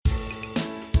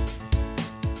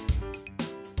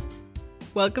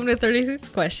Welcome to 36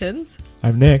 Questions.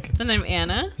 I'm Nick. And I'm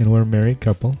Anna. And we're a married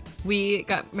couple. We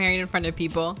got married in front of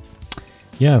people.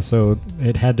 Yeah, so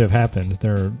it had to have happened.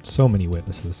 There are so many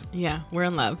witnesses. Yeah, we're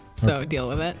in love, so deal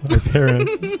with it. Our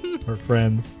parents, our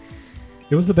friends.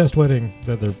 It was the best wedding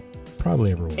that there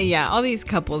probably ever was. Yeah, all these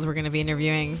couples we're going to be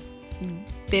interviewing,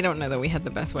 they don't know that we had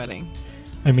the best wedding.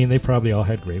 I mean, they probably all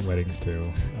had great weddings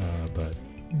too, but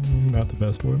not the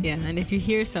best one. Yeah, and if you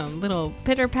hear some little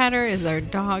pitter-patter, is our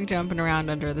dog jumping around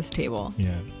under this table.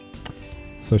 Yeah.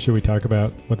 So should we talk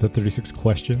about what the 36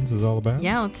 Questions is all about?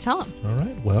 Yeah, let's tell them. All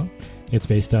right. Well, it's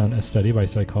based on a study by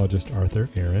psychologist Arthur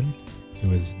Aaron. It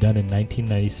was done in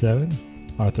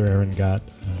 1997. Arthur Aaron got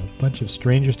a bunch of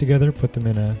strangers together, put them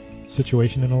in a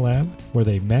situation in a lab where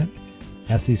they met,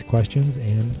 asked these questions,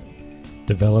 and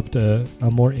developed a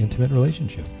more intimate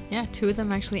relationship. Yeah, 2 of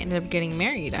them actually ended up getting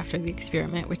married after the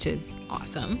experiment, which is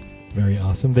awesome. Very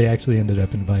awesome. They actually ended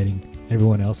up inviting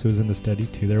everyone else who was in the study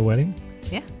to their wedding.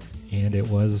 Yeah. And it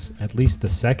was at least the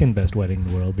second best wedding in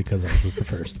the world because ours was the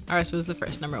first. Ours was the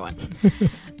first, number 1.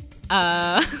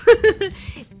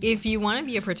 If you want to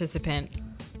be a participant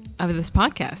of this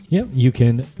podcast. Yep. You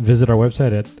can visit our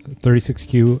website at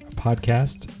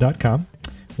 36qpodcast.com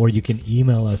or you can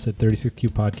email us at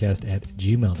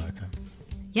 36qpodcast@gmail.com.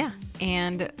 Yeah.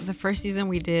 And the first season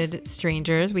we did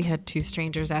strangers. We had 2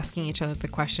 strangers asking each other the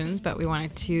questions, but we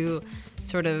wanted to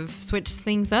sort of switch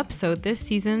things up. So this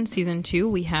season 2,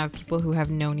 we have people who have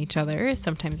known each other.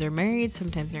 Sometimes they're married,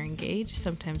 sometimes they're engaged,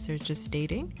 sometimes they're just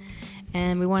dating.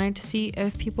 And we wanted to see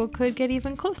if people could get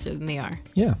even closer than they are.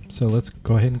 Yeah. So let's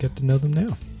go ahead and get to know them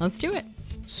now. Let's do it.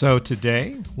 So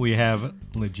today we have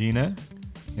Legina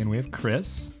and we have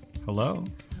Chris. Hello.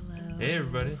 Hello. Hey,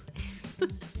 everybody.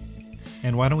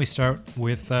 And why don't we start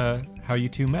with how you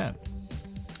two met?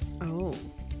 Oh.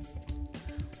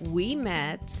 We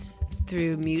met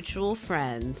through mutual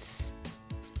friends.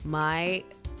 My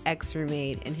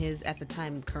ex-roommate and his, at the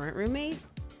time, current roommate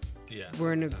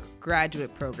were in a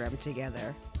graduate program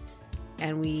together.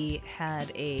 And we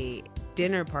had a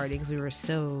dinner party because we were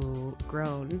so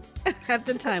grown at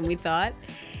the time, we thought.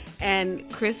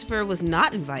 And Christopher was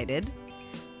not invited,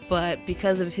 but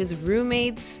because of his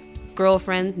roommate's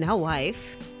girlfriend, now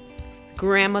wife,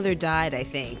 grandmother died, I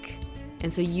think.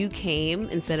 And so you came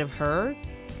instead of her.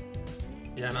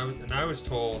 Yeah, and I was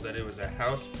told that it was a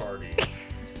house party.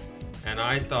 And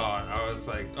I was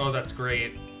like, oh, that's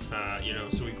great.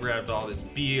 So we grabbed all this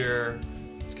beer,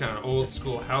 this kind of old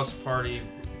school house party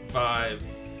vibe.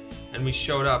 And we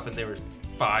showed up and there were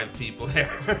 5 people there.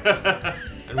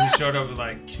 And we showed up with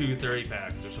like 2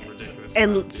 30-packs or some ridiculous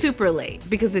And stuff, super late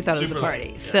because they thought it was a Super party.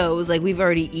 late, yeah. So it was like we've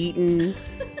already eaten.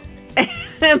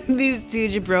 And these 2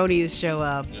 jabronis show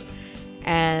up. Yeah.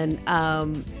 And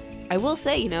I will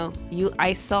say,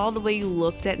 I saw the way you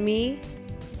looked at me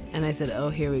and I said, oh,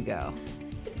 here we go.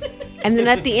 And then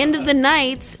at the end of the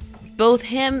night, both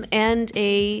him and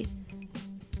a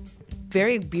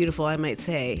very beautiful, I might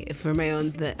say, for my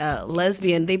own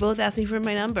lesbian, they both asked me for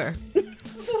my number.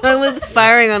 So I was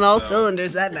firing on all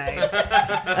cylinders that night.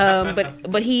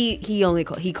 But he only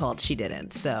called, she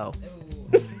didn't. So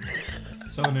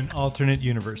So in an alternate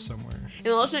universe somewhere. in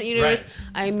the alternate universe, Right.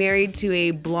 I'm married to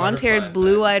a blonde-haired, Butterfly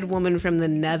blue-eyed woman from the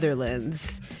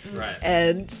Netherlands. Right.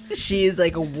 And she's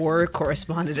like a war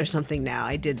correspondent or something now.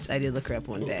 I did look her up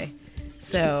one day.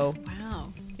 So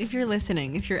Wow. If you're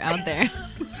listening, if you're out there,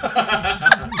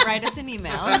 write us an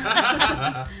email.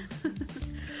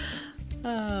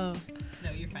 oh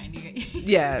No, you're fine.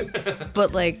 yeah,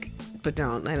 but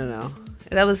don't. I don't know.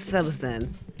 That was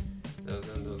then. Those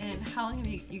And how long have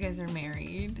you guys are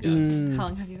married? Yes. How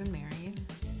long have you been married?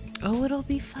 Oh, it'll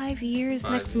be 5 years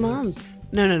 5 next years. month.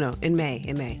 No. In May.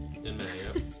 In May, yeah.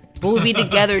 But we'll be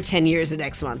together 10 years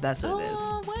next month. That's what it is.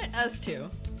 Oh, what? Us too.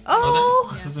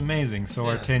 Oh, This is amazing. So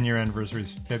our Yeah. 10-year anniversary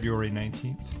is February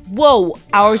 19th. whoa!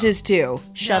 Ours is too.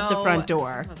 Shut the No. front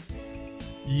door.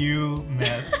 You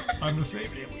met on the same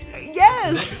day we did.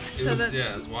 Yes. It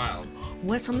was wild.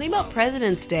 What? Something about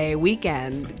President's Day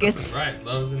weekend gets. Right,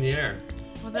 love's in the air.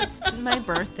 Well, that's my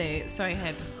birthday, so I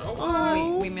had.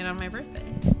 Oh, We met on my birthday.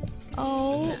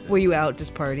 Oh, were you out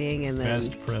just partying and then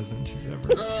Best present she's ever.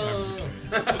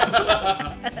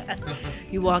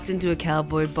 you walked into a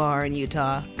cowboy bar in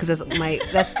Utah? Because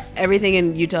that's everything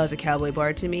in Utah is a cowboy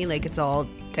bar to me. Like it's all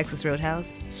Texas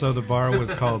Roadhouse. So the bar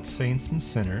was called Saints and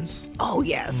Sinners. Oh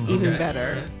yes, even Okay,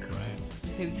 better. alright.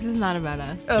 Right. Baby, this is not about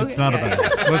us. Oh. It's not Okay. about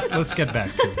us. Let's get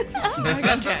back to it. Back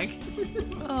on track.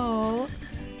 Oh.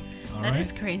 All That right.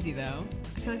 is crazy, though.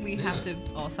 I feel like we have to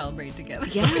all celebrate together.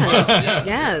 Yes. Yeah.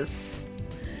 Yes.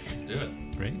 Let's do it.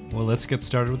 Great. Well, let's get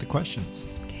started with the questions.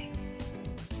 Okay.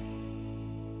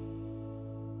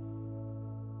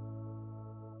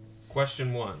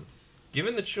 question 1.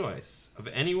 Given the choice of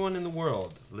anyone in the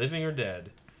world, living or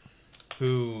dead,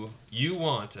 who you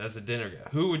want as a dinner guest,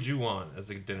 who would you want as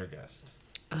a dinner guest?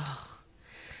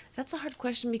 That's a hard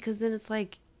question because then it's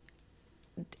like,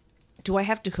 do I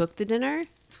have to cook the dinner?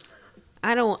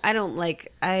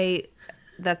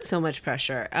 That's so much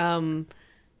pressure.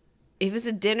 If it's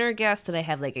a dinner guest that I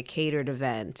have like a catered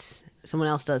event, someone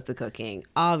else does the cooking,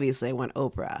 obviously I want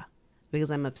Oprah because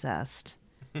I'm obsessed.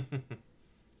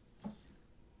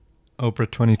 Oprah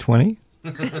 2020?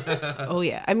 Oh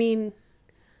yeah. I mean,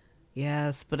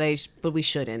 yes, but we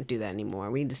shouldn't do that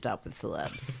anymore. We need to stop with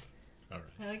celebs.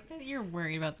 I like that you're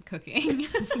worried about the cooking.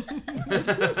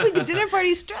 It's like a dinner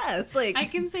party stress. Like I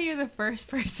can say you're the first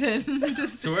person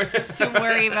to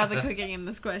worry about the cooking in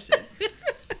this question.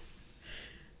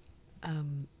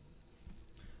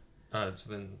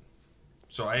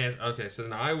 So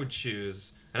then I would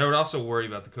choose, and I would also worry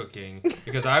about the cooking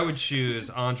because I would choose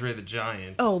Andre the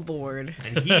Giant. Oh Lord.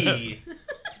 And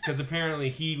because apparently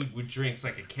he would drink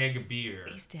like a keg of beer.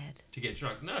 He's dead. To get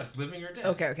drunk. No, it's living or dead.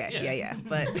 Okay. Yeah.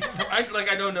 But I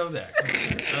don't know that.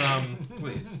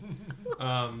 Please.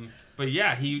 But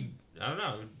yeah, I don't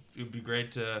know. It would be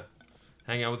great to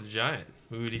hang out with the giant.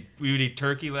 We would eat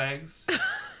turkey legs.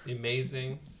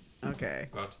 Amazing. okay.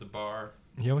 Go out to the bar.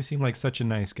 He always seemed like such a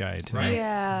nice guy to Right. me.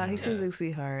 Yeah, he seems like a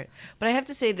sweetheart. But I have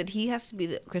to say that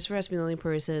Christopher has to be the only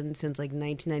person since like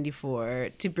 1994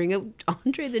 to bring up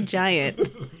Andre the Giant.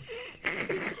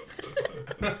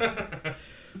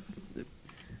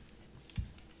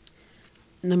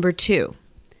 Number 2.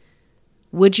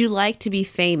 Would you like to be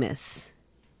famous?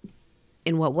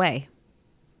 In what way?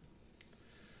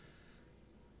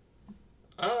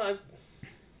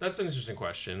 That's an interesting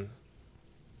question.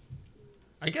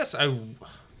 I guess I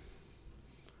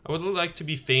would like to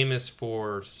be famous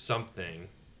for something,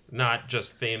 not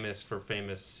just famous for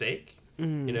famous sake. You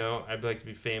know, I'd like to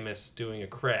be famous doing a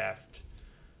craft.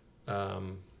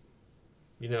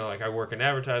 You know, like I work in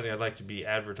advertising. I'd like to be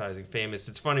advertising famous.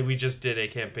 It's funny, we just did a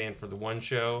campaign for the One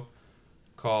Show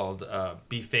called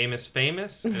 "Be Famous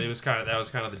Famous," and that was kind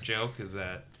of the joke, is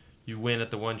that you win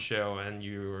at the One Show and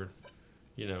you were,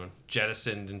 you know,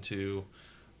 jettisoned into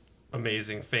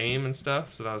amazing fame and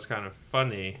stuff. So that was kind of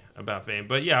funny about fame.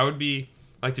 But yeah, I would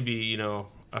like to be, you know,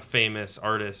 a famous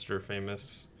artist or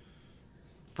famous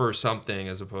for something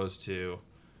as opposed to,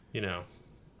 you know,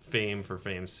 fame for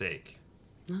fame's sake.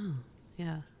 Oh,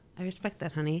 yeah. I respect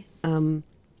that, honey.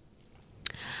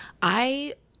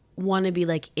 I want to be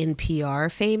like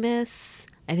NPR famous.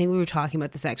 I think we were talking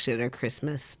about this actually at our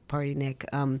Christmas party, Nick.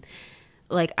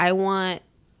 Like I want.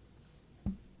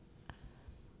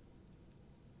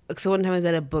 So one time I was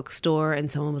at a bookstore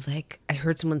and someone was like, I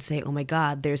heard someone say, "Oh my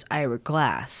God, there's Ira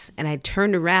Glass." And I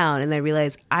turned around and I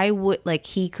realized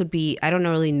he could be, I don't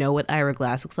really know what Ira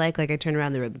Glass looks like. Like I turned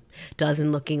around, there were a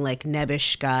dozen looking like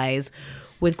nebbish guys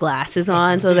with glasses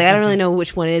on. So I was like, I don't really know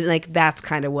which one it is. And like, that's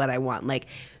kind of what I want. Like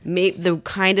the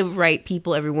kind of right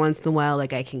people every once in a while,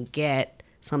 like I can get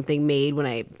something made when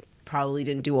I probably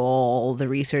didn't do all the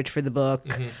research for the book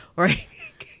or I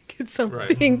get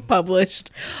something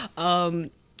published.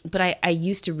 But I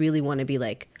used to really want to be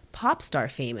like pop star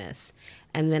famous.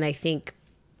 And then I think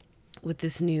with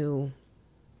this new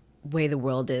way the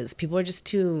world is, people are just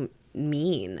too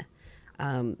mean.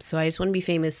 So I just want to be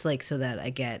famous, like, so that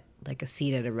I get like a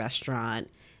seat at a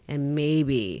restaurant and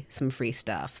maybe some free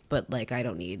stuff. But like, I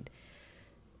don't need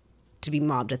to be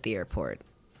mobbed at the airport.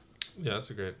 Yeah, that's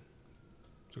a great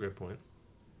point.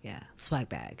 Yeah. Swag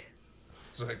bag.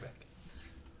 Swag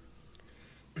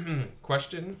bag.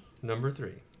 Question number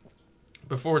 3.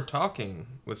 Before talking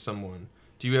with someone,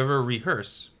 do you ever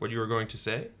rehearse what you are going to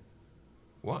say?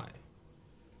 Why?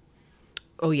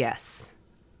 Oh, yes.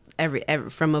 Every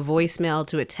from a voicemail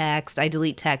to a text. I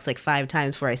delete texts like 5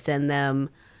 times before I send them.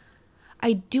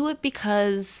 I do it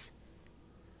because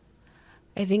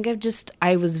I think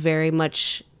I was very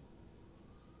much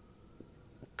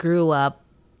grew up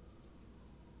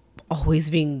always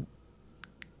being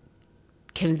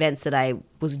convinced that I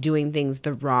was doing things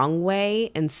the wrong way.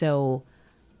 And so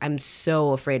I'm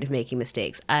so afraid of making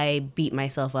mistakes. I beat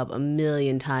myself up a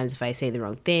million times if I say the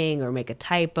wrong thing or make a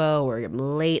typo or I'm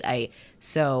late.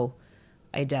 So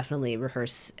I definitely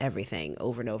rehearse everything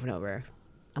over and over and over.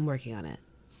 I'm working on it.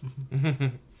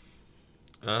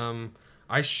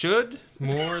 I should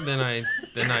more than I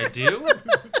do.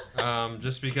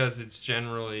 Just because it's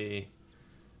generally,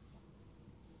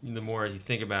 the more you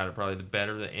think about it, probably the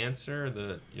better the answer,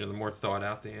 the more thought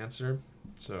out the answer.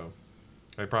 So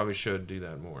I probably should do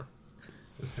that more.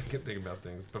 Just think about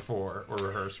things before or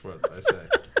rehearse what I say.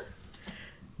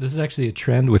 This is actually a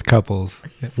trend with couples.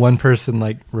 One person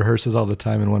like rehearses all the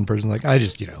time, and one person like, I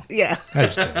just, Yeah. I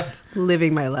just do it.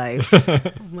 Living my life.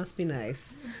 Must be nice.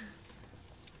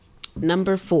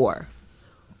 Number 4.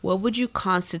 What would you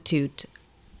constitute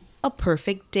a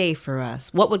perfect day for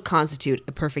us? What would constitute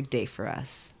a perfect day for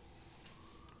us?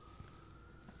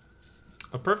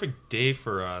 A perfect day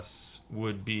for us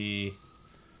would be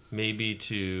maybe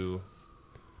to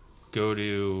go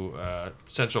to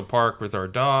Central Park with our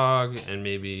dog and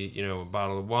maybe, a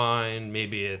bottle of wine.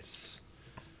 Maybe it's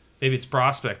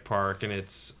Prospect Park and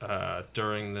it's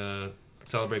during the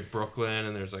Celebrate Brooklyn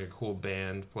and there's like a cool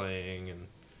band playing and,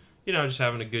 just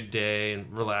having a good day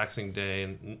and relaxing day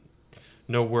and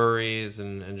no worries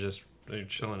and just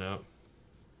chilling out.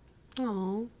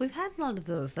 Oh, we've had a lot of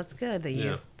those. That's good that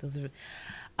Yeah. those are.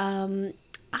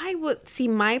 I would see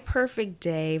my perfect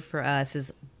day for us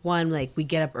is one, like we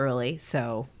get up early,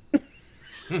 so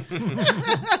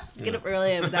get up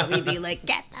early and without me being like,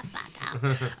 get the fuck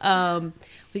up.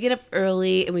 We get up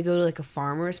early and we go to like a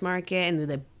farmer's market and we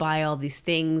like buy all these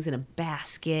things in a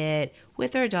basket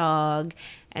with our dog,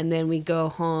 and then we go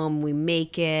home, we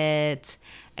make it.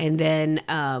 And then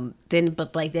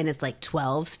it's like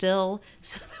 12 still.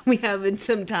 So we have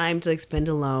some time to like spend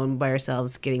alone by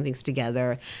ourselves getting things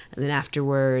together. And then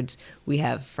afterwards we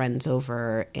have friends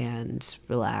over and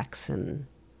relax and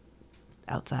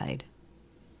outside.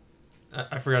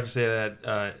 I forgot to say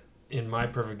that in my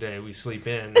perfect day, we sleep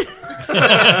in. But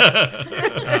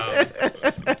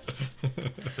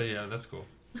yeah, that's cool.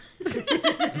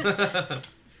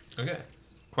 Okay.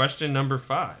 Question number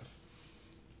 5.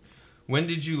 When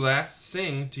did you last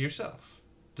sing to yourself?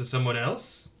 To someone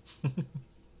else?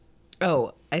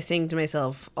 Oh, I sing to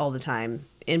myself all the time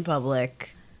in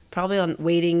public, probably on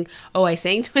waiting. Oh, I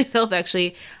sang to myself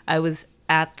actually. I was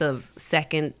at the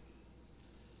second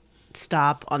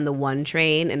stop on the 1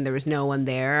 train and there was no one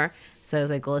there. So I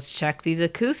was like, well, let's check these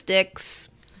acoustics.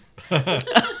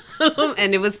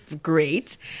 And it was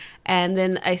great. And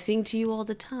then I sing to you all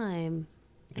the time.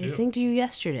 I sang to you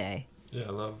yesterday. Yeah,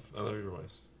 I love your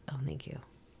voice. Oh, thank you.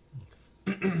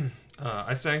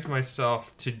 I sang to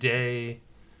myself today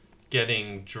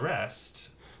getting dressed,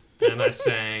 and I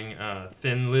sang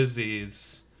Thin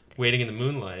Lizzy's Waiting in the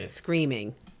Moonlight.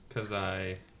 Screaming. Because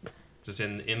I just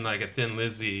in like a Thin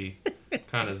Lizzy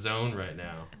kind of zone right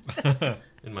now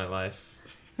in my life.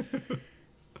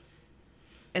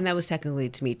 And that was technically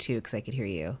to me too, because I could hear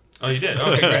you. Oh, you did?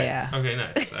 Okay, great. Yeah. Okay,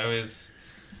 nice.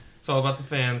 It's all about the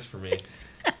fans for me.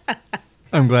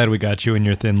 I'm glad we got you in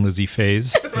your Thin Lizzy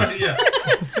phase. Yeah.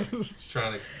 Just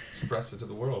trying to express it to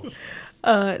the world.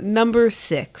 Number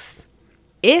 6.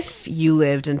 If you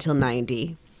lived until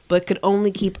 90, but could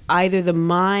only keep either the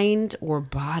mind or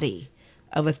body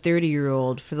of a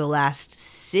 30-year-old for the last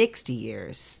 60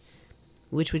 years,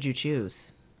 which would you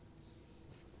choose?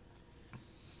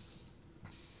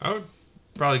 I would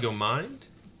probably go mind.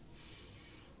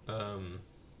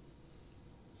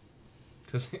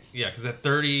 Because at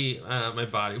 30, my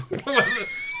body was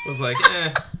like,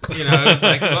 it was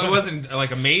like, well, it wasn't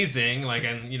like amazing, like,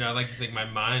 and I like to think my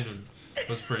mind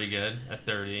was pretty good at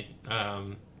 30.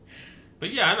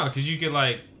 But yeah, I don't know, because you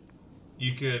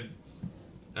could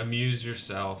amuse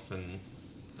yourself and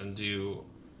do.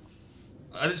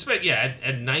 I expect,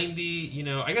 at 90,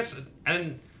 I guess,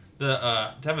 and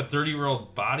to have a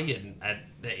 30-year-old body at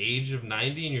the age of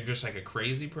 90 and you're just like a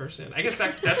crazy person. I guess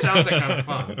that sounds like kind of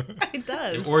fun. It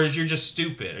does. Or is you're just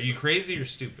stupid? Are you crazy or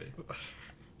stupid?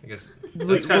 I guess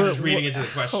that's kind of just reading into the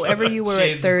question. However you were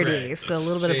Shades at of 30, gray. so a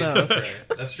little bit Shades of both.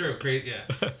 gray. That's true. Great, yeah.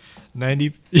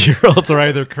 90-year-olds are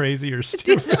either crazy or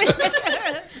stupid.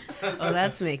 Oh,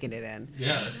 that's making it in.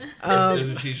 Yeah. There's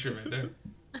a t-shirt right there.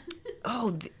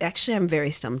 Oh, actually, I'm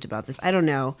very stumped about this. I don't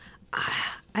know.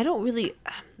 I don't really...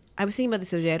 I was thinking about this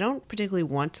the other day. I don't particularly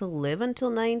want to live until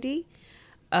 90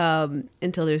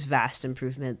 until there's vast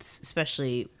improvements.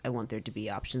 Especially, I want there to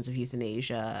be options of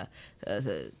euthanasia,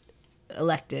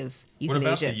 elective euthanasia. What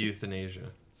about the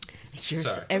euthanasia?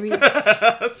 Sorry.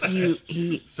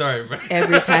 Sorry, bro.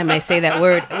 Every time I say that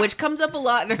word, which comes up a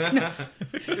lot,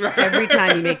 every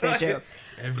time you make that joke.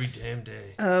 Every damn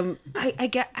day.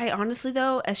 I honestly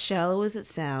though, as shallow as it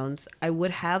sounds, I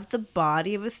would have the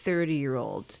body of a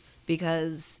 30-year-old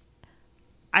because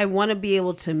I want to be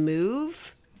able to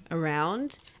move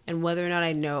around, and whether or not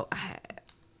I know,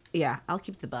 I'll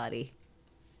keep the body.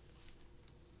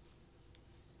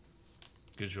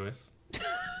 Good choice.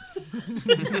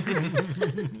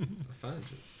 Fine.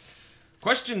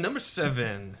 Question number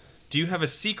 7. Do you have a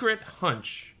secret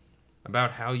hunch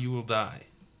about how you will die?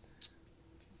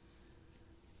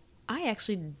 I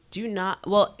actually do not.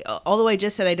 Well, although I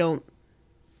just said I don't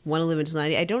want to live until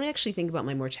 90. I don't actually think about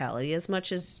my mortality as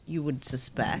much as you would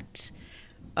suspect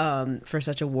for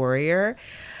such a warrior.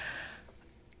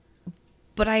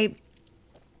 But I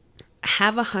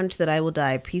have a hunch that I will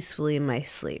die peacefully in my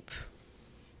sleep.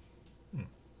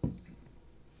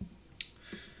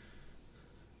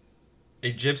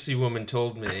 A gypsy woman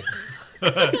told me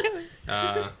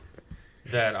that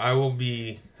I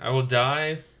will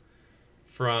die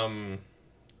from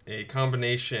a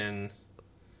combination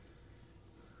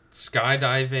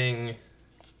skydiving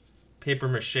paper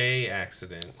mache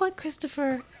accident. What,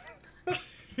 Christopher? I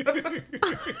don't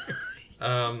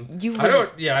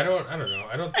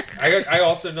know. I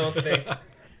also don't think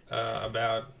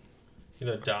about,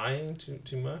 dying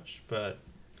too much, but,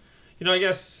 I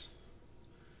guess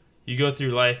you go through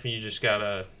life and you just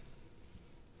gotta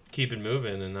keep it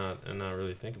moving and not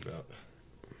really think about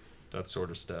that sort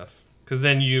of stuff. Because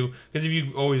if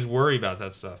you always worry about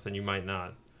that stuff, then you might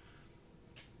not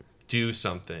do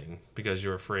something because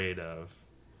you're afraid of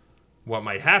what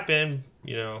might happen.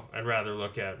 I'd rather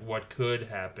look at what could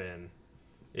happen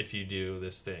if you do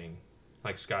this thing,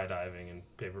 like skydiving and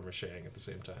paper macheing at the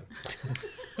same time.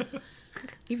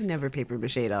 You've never paper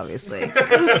mached, obviously.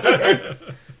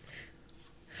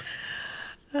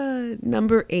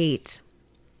 Number 8.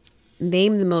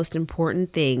 Name the most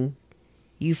important thing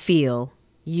you feel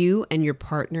you and your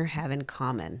partner have in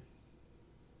common.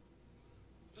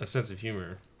 A sense of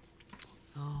humor.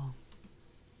 Oh.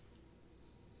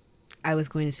 I was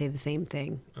going to say the same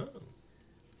thing. Oh.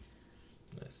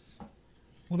 Nice.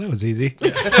 Well, that was easy.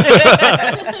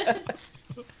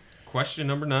 Question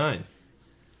number 9.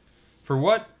 For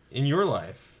what in your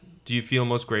life do you feel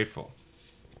most grateful?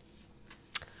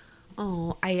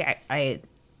 Oh, I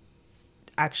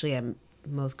actually am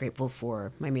most grateful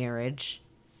for my marriage.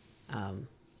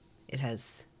 It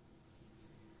has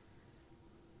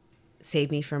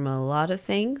saved me from a lot of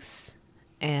things,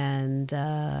 and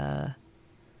I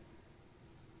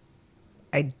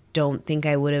don't think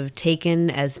I would have taken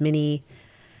as many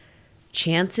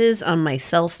chances on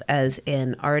myself as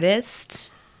an artist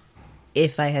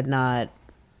if I had not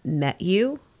met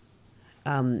you.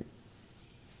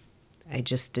 I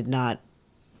just did not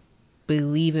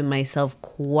believe in myself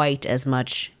quite as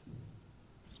much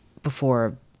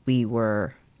before we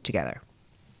were together.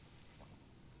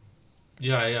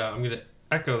 Yeah, I'm going to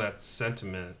echo that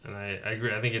sentiment, and I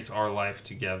agree. I think it's our life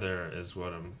together is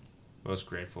what I'm most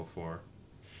grateful for.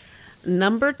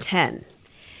 Number 10.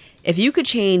 If you could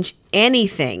change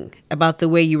anything about the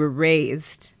way you were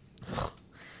raised,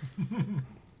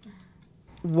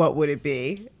 what would it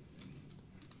be?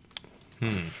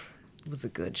 It was a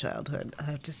good childhood, I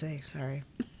have to say. Sorry.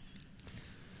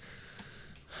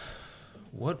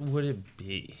 What would it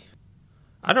be?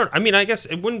 I guess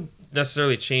it wouldn't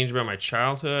necessarily change about my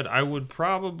childhood. I would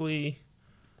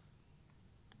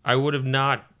have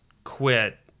not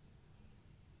quit,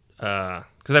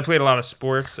 because I played a lot of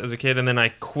sports as a kid, and then I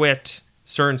quit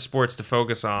certain sports to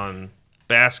focus on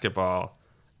basketball,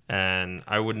 and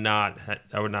I would not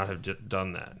have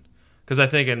done that. Because I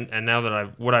think, and now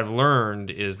that what I've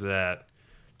learned is that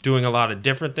doing a lot of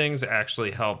different things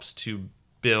actually helps to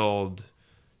build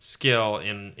skill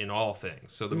in all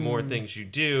things. So the more things you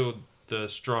do, the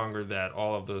stronger that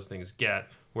all of those things get.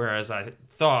 Whereas I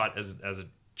thought as a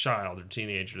child or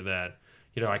teenager that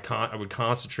I would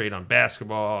concentrate on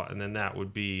basketball and then that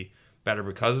would be better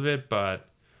because of it. But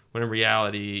when in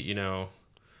reality,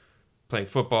 playing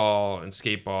football and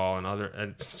skateball and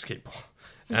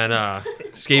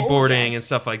skateboarding and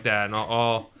stuff like that and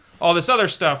all this other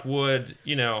stuff would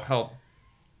help.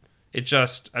 I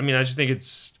just think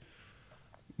it's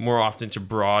more often to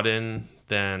broaden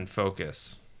than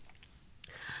focus.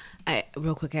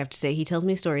 Real quick, I have to say, he tells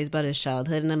me stories about his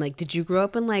childhood, and I'm like, did you grow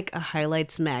up in like a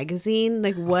Highlights magazine?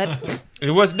 Like what?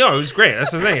 It was great. That's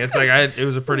the thing. It's like it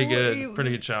was a pretty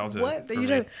good childhood. What are you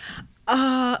doing?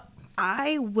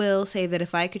 I will say that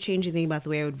if I could change anything about the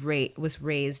way I was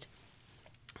raised,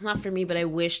 not for me, but I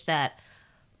wish that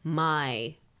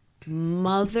my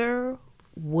mother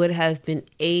would have been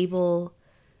able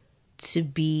to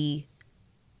be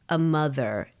a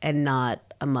mother and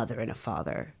not a mother and a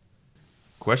father.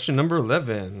 Question number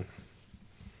 11.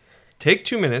 Take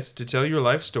 2 minutes to tell your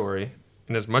life story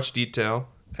in as much detail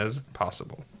as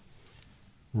possible.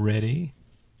 Ready?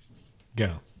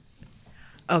 Go.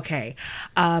 Okay.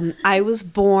 I was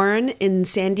born in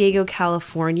San Diego,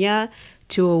 California,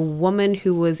 to a woman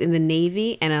who was in the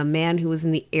Navy and a man who was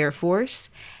in the Air Force.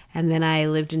 And then I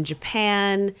lived in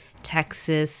Japan,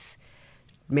 Texas,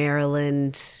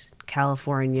 Maryland,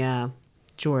 California,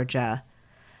 Georgia.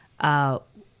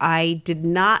 I did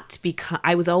not become,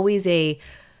 I was always a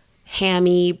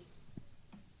hammy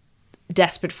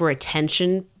desperate for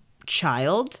attention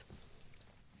child.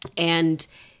 And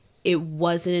it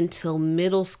wasn't until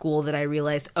middle school that I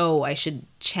realized, oh, I should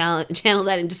channel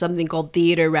that into something called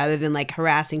theater rather than like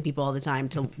harassing people all the time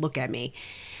to look at me.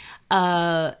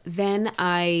 Then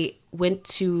I went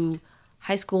to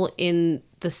high school in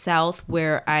the South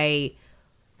where I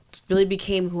really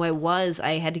became who I was.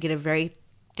 I had to get a very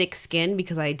thick skin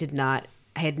because I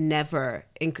had never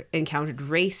encountered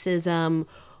racism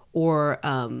or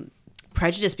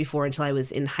prejudice before until I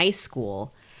was in high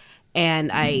school.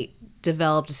 And I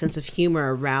developed a sense of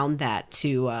humor around that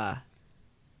to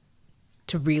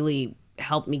really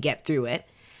help me get through it.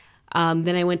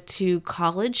 Then I went to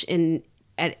college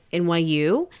at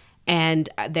NYU, and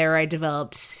there I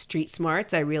developed street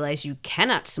smarts. I realized you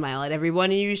cannot smile at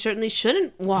everyone, and you certainly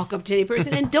shouldn't walk up to any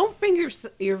person, and don't bring your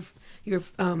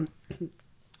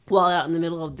wallet out in the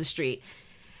middle of the street.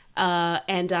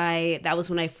 And that was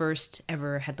when I first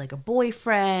ever had like a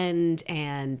boyfriend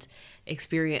and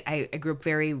experience. I grew up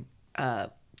very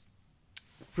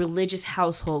religious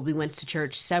household. We went to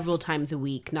church several times a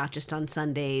week, not just on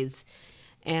Sundays.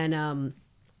 And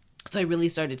so I really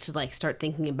started to like start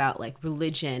thinking about like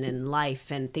religion and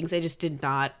life and things I just did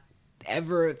not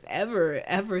ever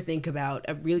think about.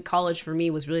 Really, college for me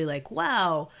was really like,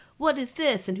 wow, what is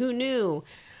this? And who knew?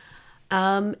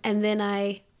 And then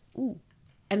I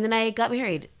got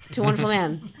married to a wonderful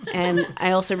man. And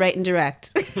I also write and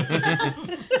direct.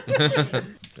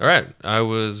 All right. I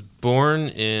was born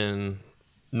in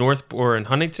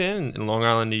Huntington in Long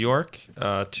Island, New York,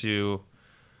 to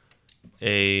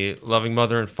a loving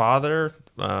mother and father.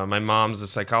 My mom's a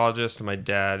psychologist, and my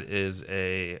dad is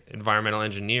a environmental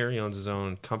engineer. He owns his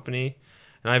own company.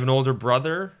 And I have an older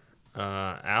brother,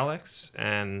 Alex.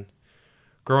 And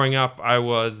growing up, I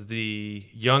was the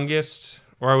youngest,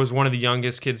 or I was one of the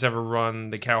youngest kids to ever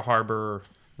run the Cow Harbor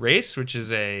race, which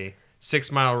is a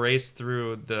 6-mile race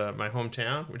through my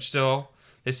hometown, which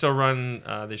they still run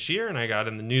this year. And I got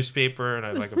in the newspaper, and I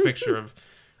have like a picture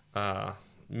of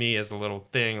me as a little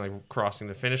thing, like crossing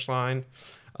the finish line.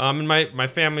 And my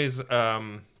family's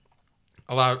they're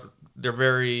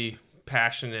very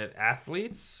passionate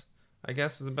athletes, I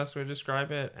guess is the best way to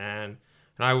describe it. And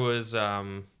I was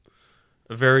a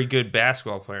very good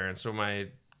basketball player. And so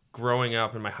growing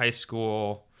up in my high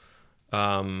school,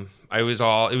 it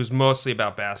was mostly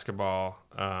about basketball.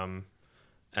 And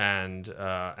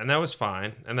that was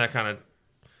fine. And that kind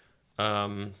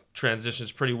of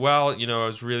transitions pretty well. You know, I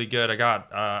was really good.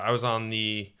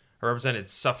 I represented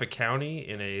Suffolk County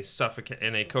in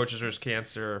a Coaches vs.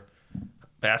 Cancer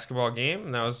basketball game,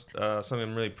 and that was something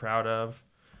I'm really proud of.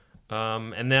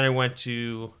 And then I went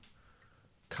to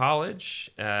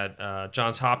college at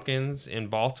Johns Hopkins in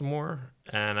Baltimore,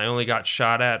 and I only got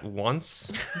shot at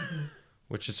once,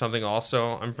 which is something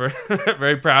also I'm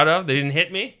very proud of. They didn't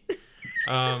hit me,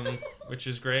 which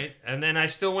is great. And then I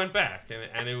still went back,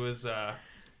 and it was a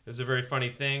very funny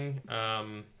thing.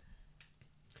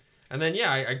 And then,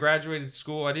 I graduated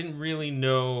school. I didn't really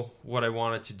know what I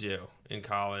wanted to do in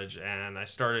college, and I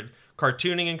started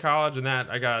cartooning in college, and that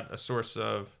I got a source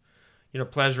of,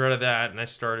 pleasure out of that. And I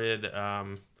started,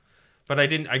 but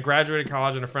I graduated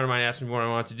college, and a friend of mine asked me what I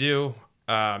wanted to do.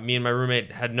 Me and my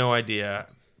roommate had no idea,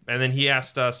 and then he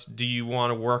asked us, "Do you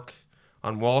want to work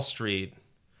on Wall Street?"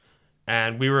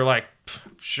 And we were like,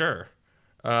 "Sure."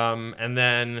 And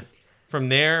then from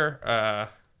there,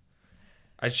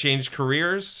 I changed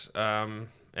careers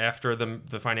after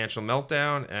the financial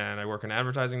meltdown, and I work in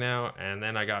advertising now. And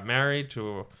then I got married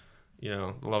to,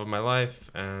 the love of my life,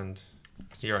 and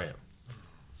here I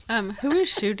am. Who is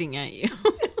shooting at you?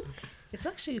 It's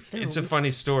actually filmed. It's a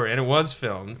funny story, and it was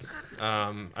filmed.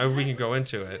 We can go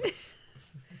into it.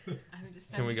 I'm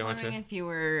just wondering if you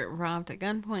were robbed at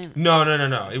gunpoint.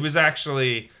 No. It was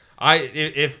actually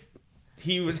if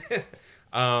he was.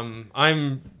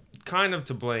 I'm kind of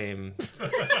to blame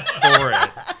for it.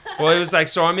 Well, it was like,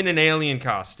 so I'm in an alien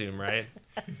costume, right?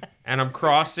 And I'm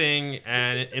crossing,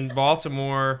 and in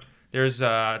Baltimore, there's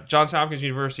Johns Hopkins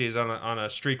University is on a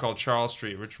street called Charles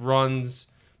Street, which runs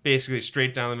basically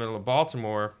straight down the middle of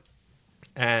Baltimore.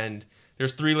 And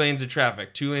there's 3 lanes of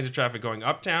traffic, 2 lanes of traffic going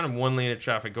uptown and 1 lane of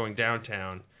traffic going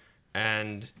downtown.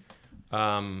 And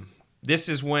this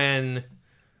is when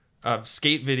a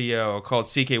skate video called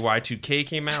CKY2K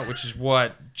came out, which is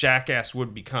what Jackass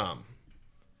would become.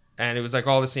 And it was like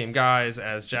all the same guys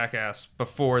as Jackass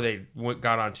before they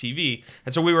got on TV.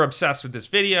 And so we were obsessed with this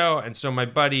video. And so my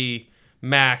buddy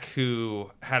Mac,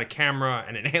 who had a camera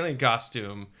and an alien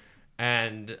costume,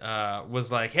 and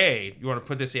was like, "Hey, you want to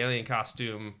put this alien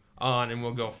costume on and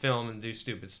we'll go film and do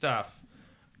stupid stuff?"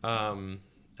 And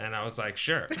I was like,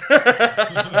 "Sure."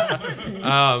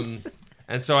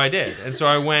 And so I did. And so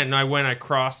I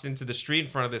crossed into the street in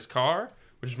front of this car,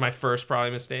 which is my first probably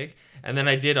mistake. And then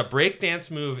I did a breakdance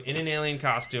move in an alien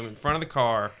costume in front of the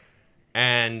car.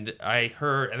 And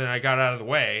then I got out of the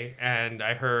way, and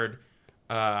I heard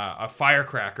a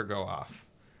firecracker go off.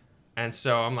 And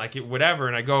so I'm like, whatever.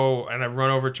 And I go and I run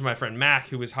over to my friend Mac,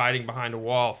 who was hiding behind a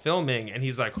wall filming. And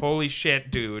he's like, holy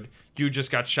shit, dude, you just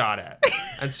got shot at.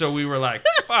 And so we were like,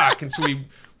 fuck. And so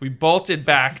we bolted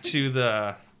back to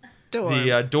the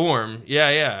dorm.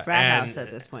 Yeah. Frat house at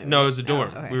this point. No, right? it was a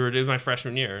dorm. Oh, okay. It was my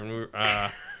freshman year.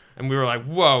 And we were like,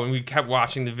 whoa. And we kept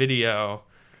watching the video.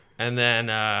 And then,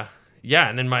 and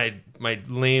then my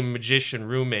lame magician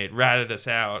roommate ratted us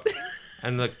out.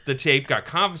 And the tape got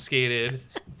confiscated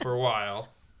for a while.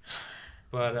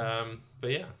 But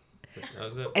yeah, that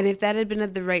was it. And if that had been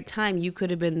at the right time, you could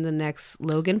have been the next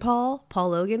Logan Paul. Paul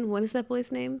Logan. What is that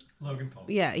boy's name? Logan Paul.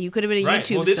 Yeah, you could have been a Right.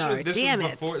 YouTube Well, this star. was Damn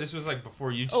it. This was like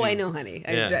before YouTube. Oh, I know, honey.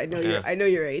 Yeah, I know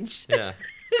your age. Yeah.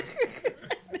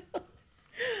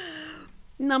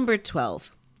 Number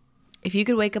 12. If you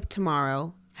could wake up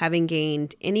tomorrow having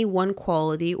gained any one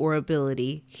quality or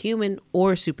ability, human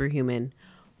or superhuman,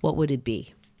 what would it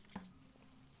be?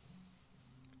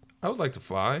 I would like to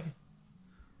fly.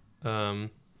 I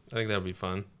think that would be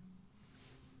fun.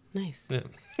 Nice. Yeah.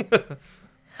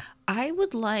 I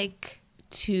would like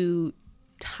to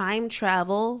time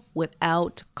travel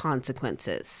without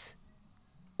consequences.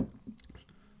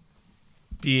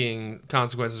 Being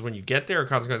consequences when you get there, or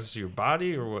consequences to your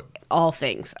body, or what? All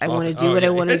things. I All want to thi- do oh, what I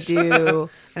yeah. want to do,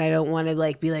 and I don't want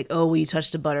to be like, oh, well, you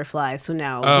touched a butterfly, so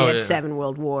now Oh, we had yeah. 7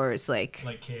 world wars. Like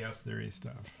chaos theory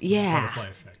stuff. Yeah. Butterfly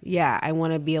effect. yeah, I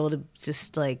want to be able to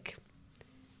just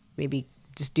maybe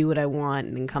just do what I want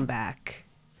and then come back.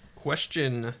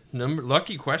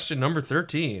 Lucky question number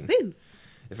 13. Woo.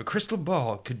 If a crystal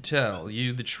ball could tell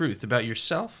you the truth about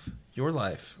yourself, your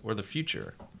life, or the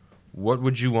future, what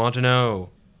would you want to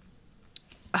know?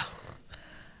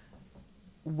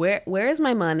 Where is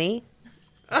my money?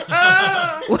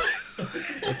 That's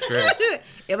great.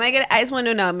 I just want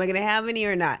to know, am I gonna have any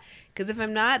or not? Because if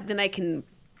I'm not, then I can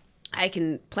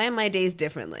plan my days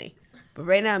differently. But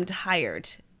right now I'm tired,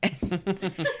 and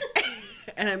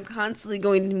I'm constantly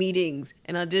going to meetings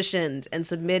and auditions and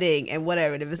submitting and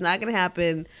whatever. And if it's not gonna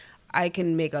happen, I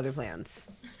can make other plans.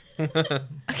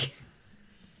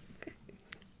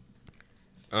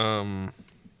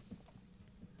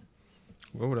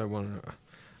 What would I want to know?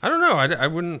 I don't know. I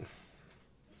wouldn't.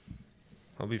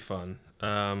 That'll be fun.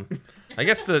 I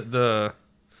guess the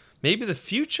maybe the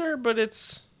future, but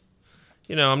it's,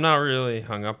 I'm not really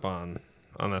hung up on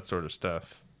that sort of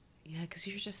stuff. Yeah, because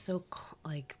you're just so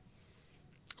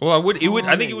Well, I think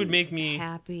it calm would make me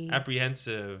happy.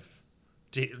 apprehensive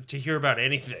to hear about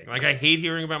anything. Like, I hate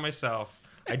hearing about myself.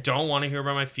 I don't want to hear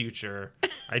about my future.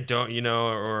 I don't,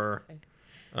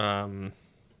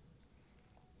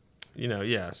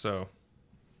 yeah. So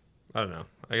I don't know.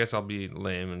 I guess I'll be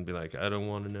lame and be like, I don't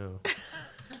want to know.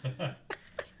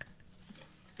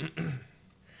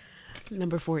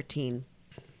 Number 14.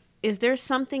 Is there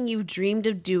something you've dreamed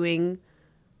of doing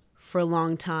for a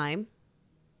long time?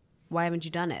 Why haven't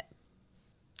you done it?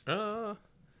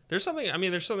 There's something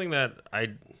that I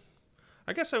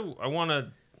guess I'd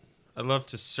love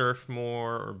to surf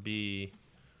more or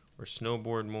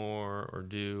snowboard more or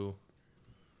do,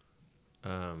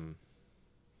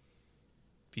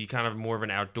 be kind of more of an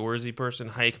outdoorsy person,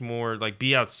 hike more, like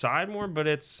be outside more, but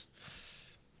it's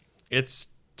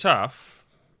tough.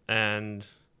 And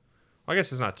I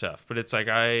guess it's not tough, but it's like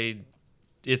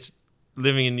it's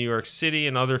living in New York City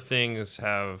and other things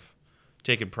have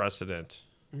taken precedent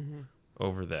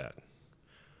over that.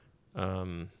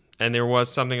 And there was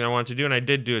something I wanted to do, and I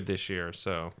did do it this year.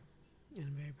 So And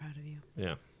I'm very proud of you.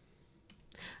 yeah.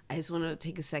 I just want to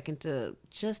take a second to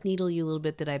just needle you a little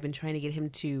bit that I've been trying to get him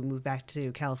to move back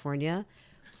to California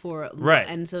for. Right.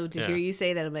 And so to Yeah. hear you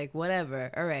say that, I'm like, whatever.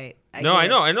 All right. I get it.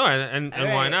 know. And All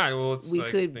why right. not? Well, it's We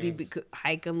like could things- could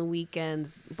hike on the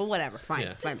weekends, but whatever. Fine.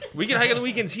 Yeah. Fine. We can hike on the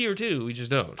weekends here too. We just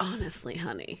don't. Honestly,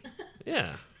 honey.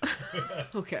 Yeah.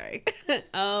 Okay.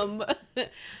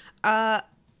 I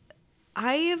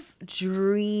have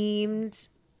dreamed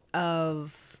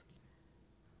of.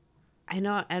 I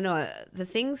know. The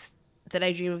things that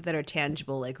I dream of that are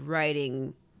tangible, like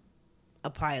writing a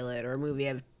pilot or a movie.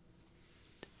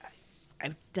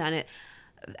 I've done it.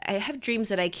 I have dreams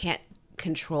that I can't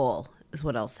control, is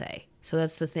what I'll say. So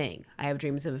that's the thing. I have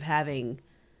dreams of having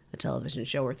a television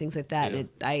show or things like that. Yeah.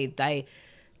 And I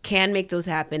can make those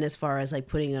happen as far as like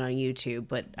putting it on YouTube,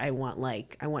 but I want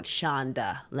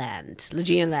Shonda Land,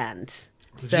 Legina Land.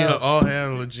 Legina, all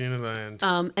hail Legina Land.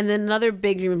 And then another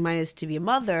big dream of mine is to be a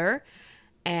mother,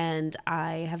 And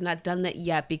I have not done that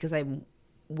yet because I'm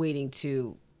waiting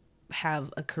to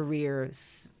have a career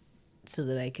so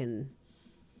that I can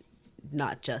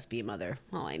not just be a mother.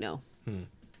 Oh, I know.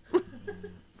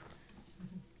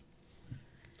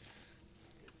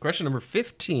 Question number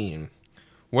 15.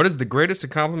 What is the greatest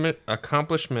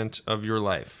accomplishment of your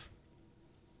life?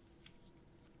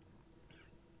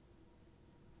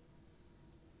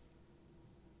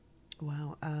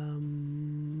 Wow.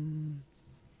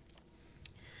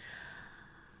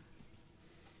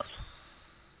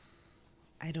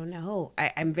 I don't know.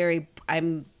 I am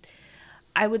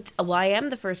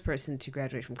the first person to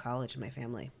graduate from college in my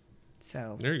family.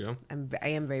 So There you go. I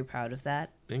am very proud of that,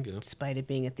 Bingo. despite it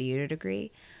being a theater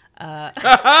degree.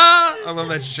 I love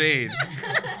that shade.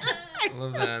 I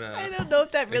love that. I don't know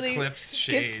if that really eclipse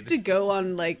gets shade. to go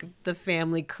on like the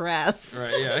family crest. Right,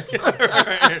 yeah.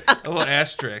 Right. A little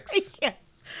asterisk. Yeah.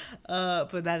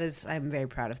 But I'm very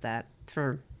proud of that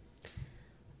for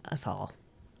us all.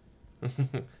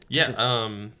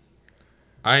 Yeah,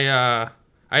 I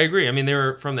agree. I mean, they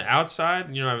were from the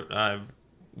outside. You know, I've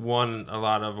won a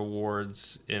lot of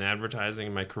awards in advertising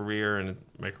in my career, and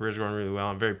my career's going really well.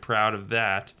 I'm very proud of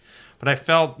that. But I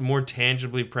felt more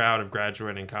tangibly proud of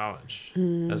graduating college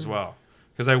as well,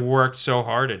 because I worked so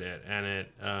hard at it, and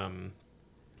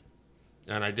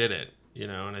I did it. You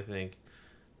know, and I think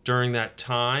during that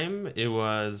time there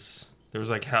was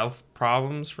like health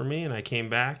problems for me, and I came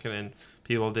back, and then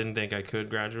people didn't think I could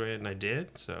graduate, and I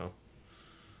did, so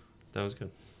that was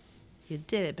good. You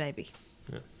did it, baby.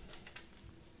 Yeah.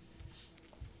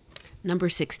 Number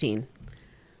 16.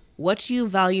 What do you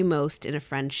value most in a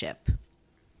friendship?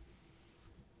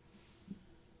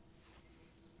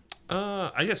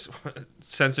 I guess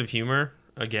sense of humor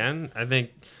again. I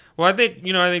think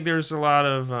there's a lot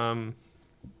of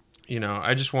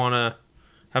I just want to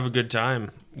have a good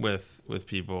time with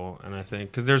people, and I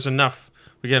think because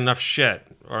we get enough shit,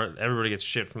 or everybody gets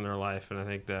shit from their life, and I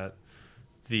think that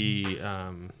the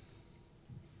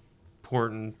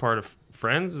important part of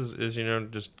friends is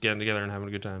just getting together and having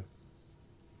a good time.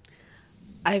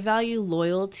 I value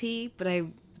loyalty, but I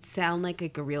sound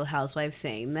like a real housewife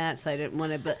saying that, so I didn't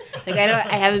want to. But like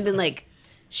I haven't been like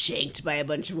shanked by a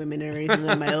bunch of women or anything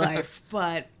in my life,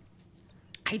 but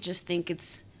I just think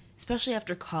it's, especially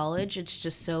after college, it's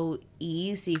just so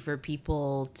easy for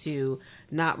people to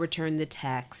not return the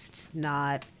text,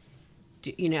 so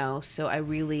I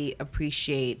really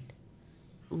appreciate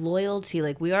loyalty.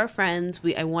 Like, we are friends.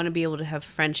 I want to be able to have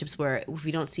friendships where if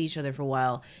we don't see each other for a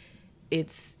while,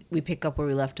 we pick up where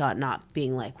we left off, not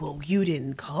being like, well, you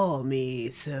didn't call me,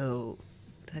 so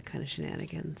that kind of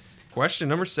shenanigans. Question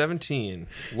number 17.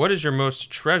 What is your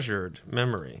most treasured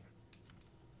memory?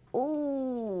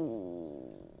 Ooh.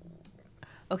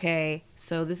 Okay,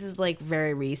 so this is like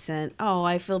very recent. Oh,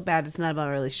 I feel bad. It's not about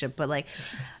a relationship, but like,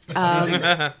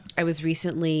 I was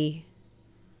recently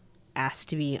asked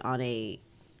to be on a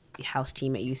house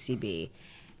team at UCB,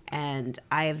 and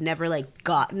I have never like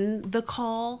gotten the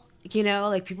call.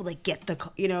 Like people like get the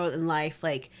call, in life,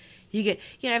 like you get,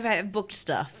 I've booked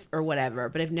stuff or whatever,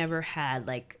 but I've never had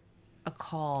like a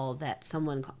call that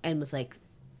someone and was like,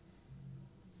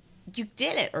 you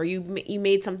did it, or you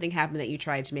made something happen that you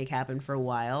tried to make happen for a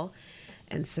while.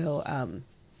 And so,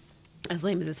 as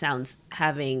lame as it sounds,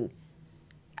 I've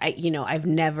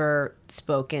never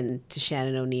spoken to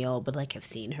Shannon O'Neill, but like I've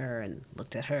seen her and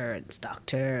looked at her and stalked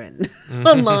her and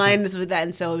online with that.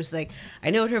 And so I was like,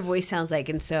 I know what her voice sounds like.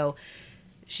 And so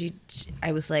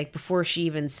I was like, before she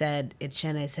even said it's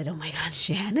Shannon, I said, oh my God,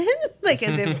 Shannon, like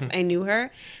as if I knew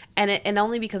her. And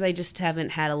only because I just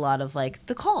haven't had a lot of like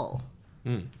the call.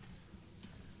 Mm.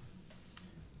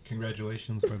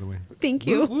 Congratulations, by the way. Thank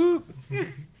you. Whoop, whoop.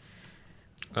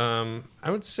 I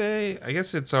would say, I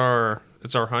guess it's our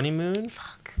honeymoon.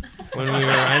 Fuck. When we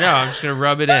were, I know, I'm just gonna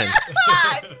rub it in.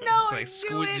 No, It's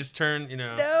like just turn,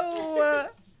 No.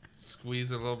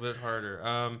 squeeze a little bit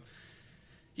harder.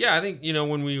 Yeah, I think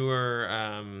when we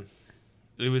were,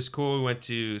 it was cool. We went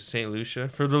to St. Lucia.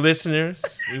 For the listeners,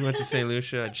 we went to St.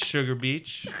 Lucia at Sugar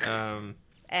Beach.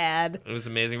 Ad. It was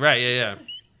amazing. Right? Yeah.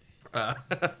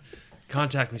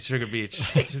 Contact me, Sugar Beach.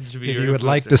 To be If your you would influencer.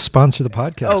 like to sponsor the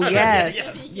podcast. Oh,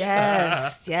 yes.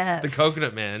 Yes. The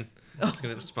Coconut Man. It's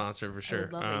going to sponsor for sure. I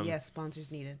would love it. Yes,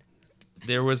 sponsors needed.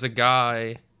 There was a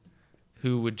guy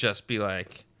who would just be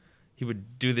like, he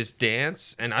would do this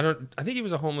dance, and I think he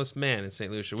was a homeless man in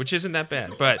St. Lucia, which isn't that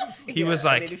bad, but he was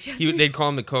like, they'd call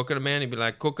him the Coconut Man. He'd be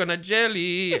like, coconut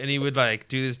jelly, and he would like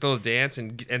do this little dance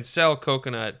and sell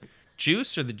coconut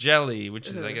juice or the jelly, which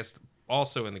is, I guess,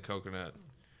 also in the coconut.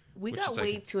 We Which got is like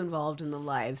way too involved in the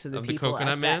lives of the of the people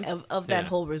Coconut Man? of that Yeah.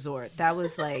 whole resort. That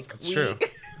was like That's true.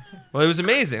 Well, it was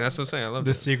amazing. That's what I'm saying. I love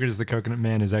The it. secret is the Coconut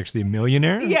Man is actually a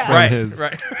millionaire. Yeah. from Right, his-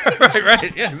 right,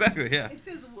 right. Yeah, exactly. Yeah. It's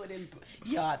his wooden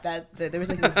yacht. There was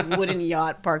like this wooden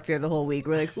yacht parked there the whole week.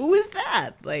 We're like, who is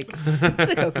that? Like,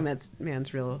 it's the Coconut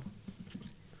Man's real.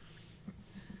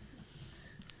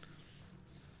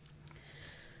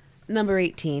 Number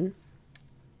 18.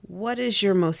 What is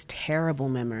your most terrible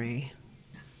memory?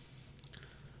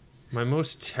 My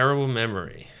most terrible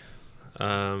memory.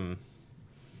 I've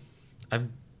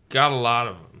got a lot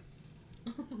of them.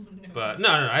 But no.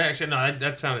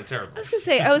 That sounded terrible. I was gonna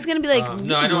say, I was gonna be like,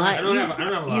 No, I don't have a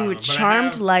lot of them. You but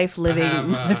charmed life living.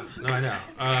 No, I know.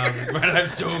 But I have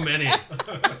so many.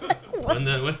 when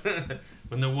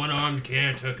the one-armed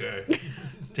caretaker,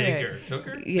 took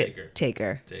her. Take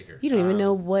her. Take her. You don't even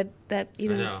know what that. I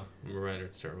know. I'm a writer.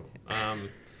 It's terrible.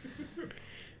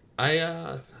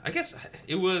 I guess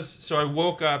it was. So I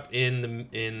woke up in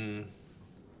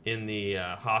the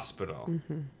hospital,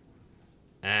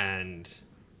 and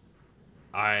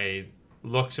I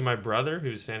looked to my brother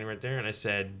who was standing right there, and I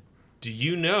said, "Do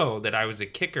you know that I was a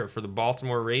kicker for the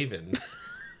Baltimore Ravens?"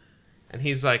 And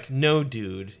he's like, "No,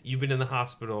 dude. You've been in the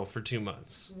hospital for 2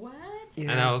 months." What?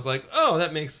 Yeah. And I was like, "Oh,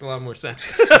 that makes a lot more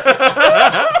sense."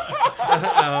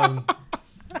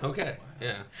 Okay.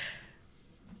 Yeah.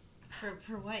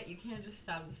 For what? You can't just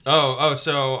stop the story.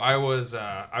 So I was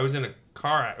in a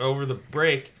car over the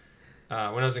break when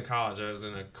I was in college. I was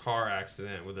in a car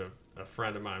accident with a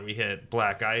friend of mine. We hit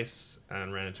black ice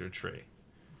and ran into a tree.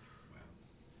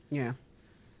 Yeah.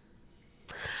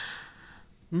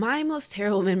 My most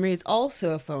terrible memory is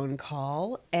also a phone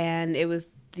call, and I was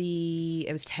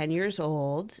 10 years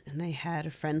old, and I had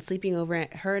a friend sleeping over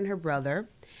at her and her brother,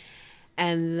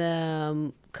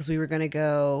 and because we were going to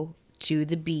go to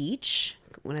the beach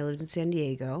when I lived in San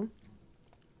Diego,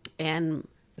 and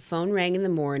the phone rang in the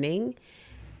morning,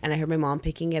 and I heard my mom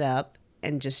picking it up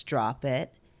and just drop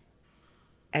it,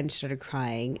 and started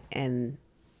crying, and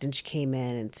then she came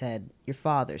in and said, "Your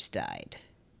father's died."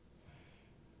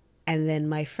 And then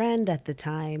my friend at the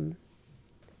time,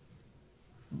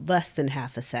 less than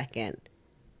half a second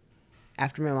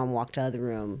after my mom walked out of the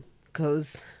room,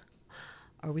 goes,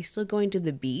 "Are we still going to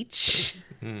the beach?"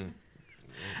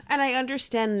 And I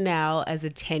understand now as a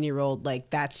 10-year-old, like,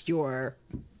 that's your,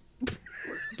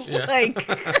 like,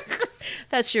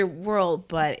 that's your world.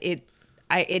 But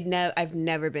I've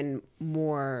never been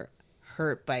more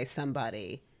hurt by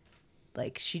somebody.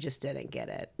 Like, she just didn't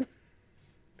get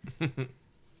it.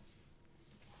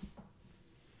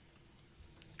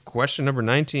 Question number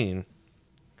 19.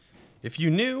 If you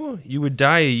knew you would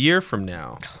die a year from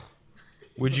now,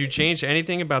 would you change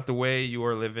anything about the way you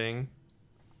are living?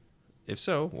 If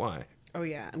so, why? Oh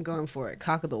yeah, I'm going for it.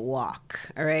 Cock of the walk.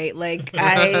 All right, like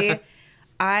I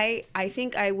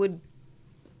think I would.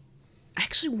 I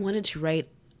actually wanted to write.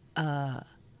 I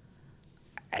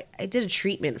did a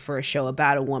treatment for a show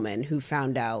about a woman who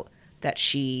found out that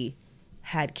she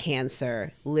had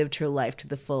cancer, lived her life to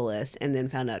the fullest, and then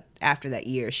found out after that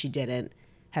year she didn't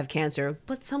have cancer,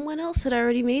 but someone else had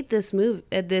already made this move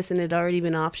at this and had already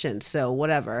been optioned. So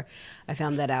whatever, I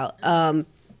found that out.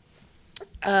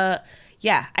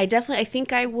 Yeah, I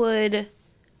think I would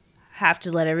have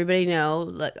to let everybody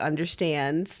know,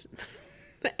 understand,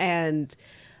 and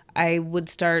I would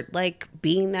start like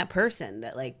being that person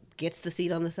that like gets the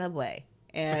seat on the subway.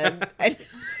 And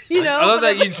you know, I love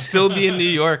that you'd still be in New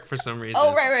York for some reason.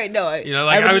 Oh, right. No,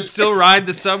 I would still ride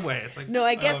the subway. It's like, no,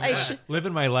 I guess I should.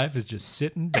 Living my life is just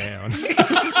sitting down.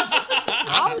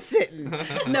 I'm sitting.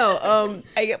 No,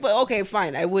 but okay,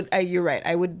 fine. You're right.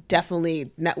 I would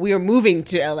definitely not. We are moving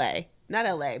to LA, not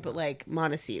LA, but like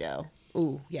Montecito.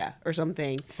 Ooh, yeah, or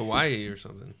something. Hawaii or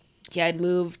something. Yeah, I'd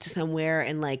move to somewhere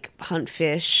and like hunt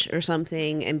fish or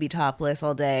something and be topless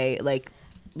all day, like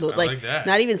that.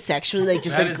 Not even sexually, like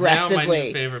just That aggressively. is now my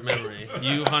new favorite memory.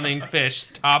 You hunting fish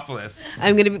topless.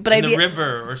 I'm gonna be, but in I'd the be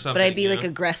river or something. But I'd be you like know?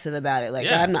 aggressive about it. Like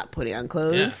Yeah. I'm not putting on Yeah.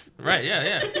 clothes. Right.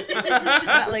 Yeah.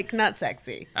 not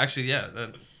sexy. Actually, yeah.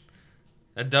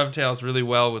 That dovetails really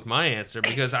well with my answer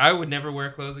because I would never wear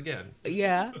clothes again.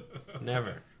 Yeah,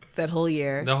 Never. that whole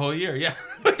year. The whole year. Yeah.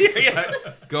 yeah.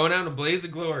 Going out in a blaze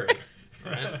of glory.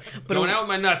 Right? Going out with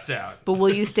my nuts out. But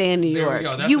will you stay in New There we York?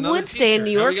 go. That's You another would stay in t-shirt.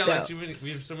 New Now York we got, though. like, too many,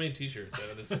 we have so many t-shirts out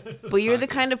of this. But you're the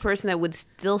kind of person that would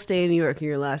still stay in New York in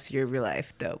your last year of your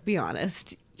life, though. Be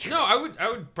honest. No, I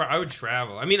would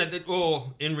travel. I mean,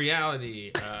 in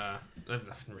reality, I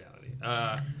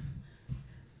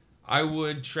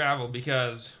would travel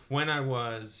because when I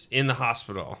was in the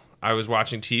hospital, I was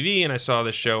watching TV and I saw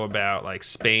this show about like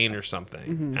Spain or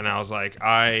something, and I was like,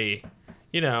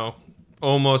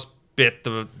 almost bought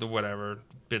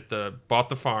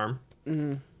the farm,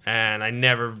 and I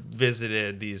never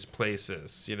visited these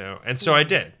places, and so I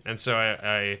did. And so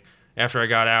I after I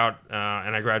got out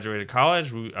and I graduated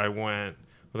college, I went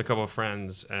with a couple of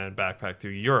friends and backpacked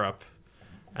through Europe,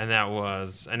 and that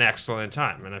was an excellent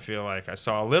time. And I feel like I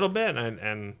saw a little bit,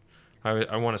 and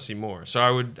I want to see more. So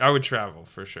I would travel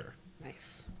for sure.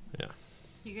 Nice. Yeah.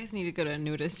 You guys need to go to a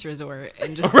nudist resort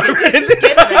and just Get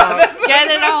it out. get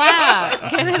it all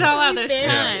out. Get it all out. There's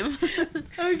time.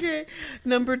 Okay.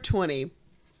 Number 20.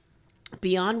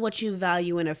 Beyond what you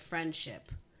value in a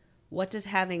friendship, what does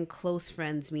having close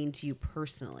friends mean to you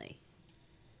personally?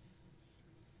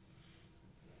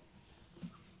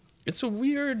 It's a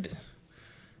weird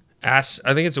I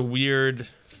think it's a weird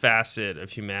facet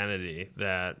of humanity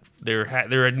that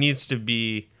there needs to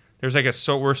be. There's like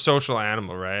we're a social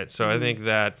animal, right? So I think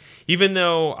that even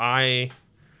though I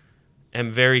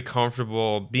am very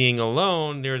comfortable being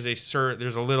alone, there's a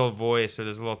little voice or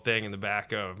there's a little thing in the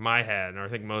back of my head, or I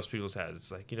think most people's head.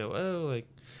 It's like, like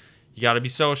you got to be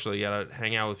social, you got to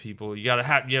hang out with people, you got to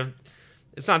have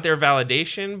it's not their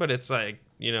validation, but it's like,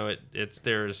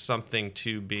 there's something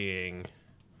to being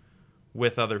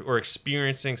with other or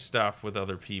experiencing stuff with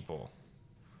other people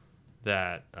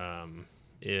that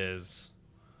is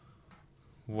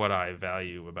what I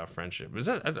value about friendship. Is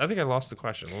that? I think I lost the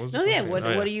question. What was the question?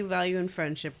 What do you value in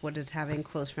friendship? What does having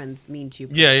close friends mean to you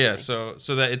personally? Yeah. So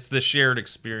that it's the shared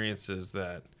experiences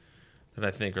that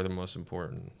I think are the most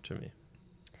important to me.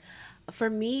 For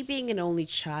me, being an only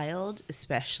child,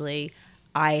 especially,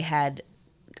 I had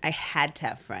to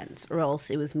have friends, or else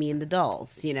it was me and the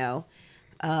dolls,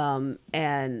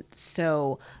 and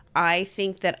so I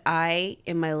think that I,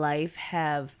 in my life,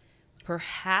 have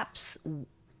perhaps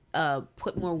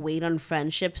put more weight on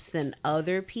friendships than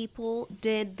other people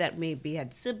did that maybe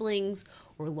had siblings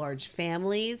or large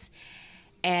families.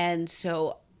 And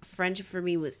so friendship for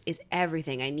me is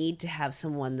everything. I need to have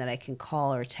someone that I can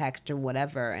call or text or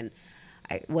whatever. And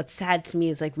what's sad to me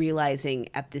is like realizing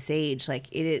at this age, like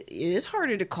it is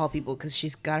harder to call people because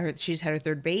she's had her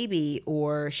third baby,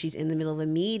 or she's in the middle of a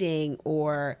meeting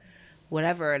or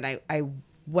whatever. And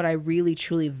what I really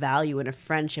truly value in a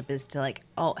friendship is to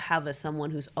have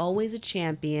someone who's always a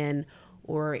champion,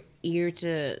 or ear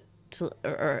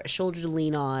or a shoulder to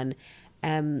lean on.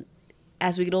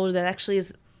 As we get older, that actually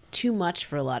is too much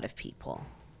for a lot of people.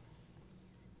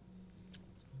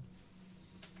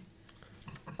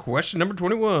 Question number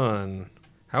 21.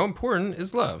 How important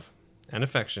is love and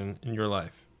affection in your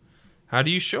life? How do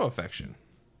you show affection?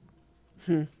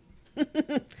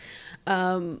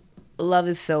 Love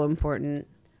is so important.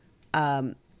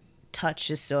 Touch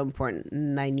is so important.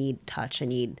 And I need touch. I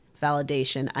need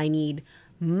validation. I need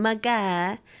my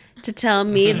guy to tell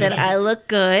me that I look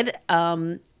good.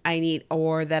 For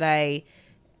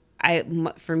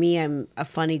me, I'm a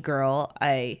funny girl.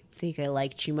 I think I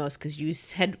liked you most because you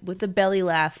said with a belly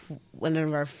laugh one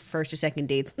of our first or second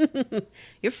dates,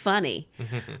 you're funny.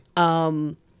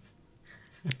 And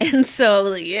so I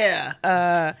was like, yeah.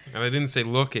 And I didn't say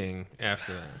looking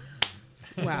after that.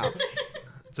 Wow.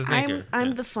 It's a thinker.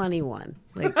 I'm the funny one.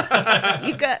 Like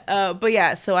you got, but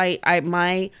yeah. So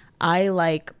I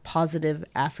like positive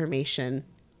affirmation.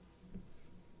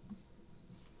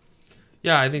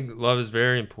 Yeah, I think love is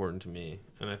very important to me,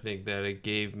 and I think that it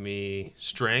gave me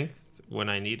strength when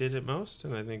I needed it most,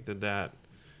 and I think that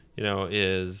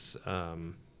is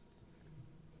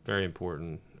very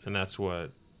important, and that's what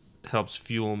helps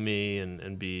fuel me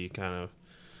and be kind of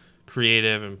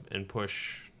creative and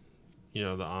push the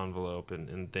envelope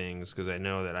and things, because I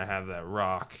know that I have that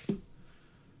rock.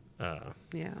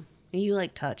 Yeah, and you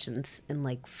like touch and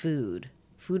like food.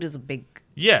 Food is a big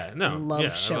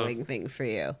love showing thing for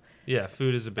you. Yeah,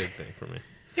 food is a big thing for me.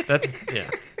 It's a big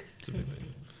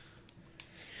thing.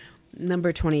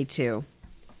 Number 22.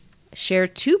 Share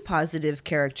 2 positive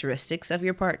characteristics of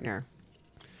your partner.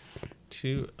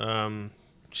 2. Legina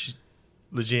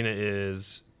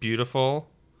is beautiful,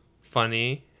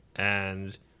 funny,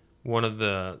 and one of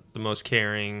the most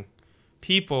caring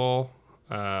people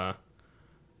that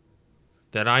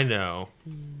I know,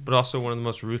 but also one of the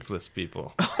most ruthless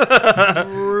people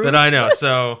that I know.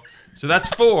 So that's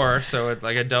 4. So it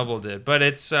I doubled it, but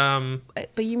it's But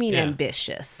you mean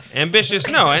ambitious? Ambitious,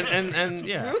 no, and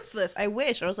yeah. Ruthless. I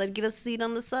wish, or else I'd get a seat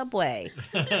on the subway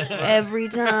every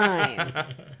time.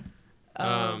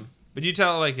 But you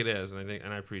tell it like it is, and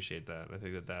I appreciate that. I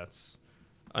think that's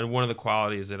one of the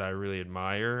qualities that I really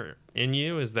admire in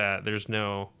you is that there's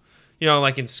no,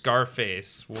 like in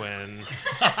Scarface when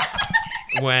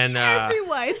I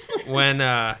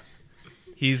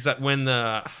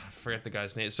forget the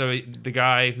guy's name. So the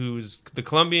guy the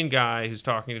Colombian guy who's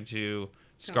talking to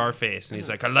Scarface, and he's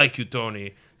like, "I like you,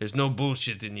 Tony. There's no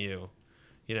bullshit in you."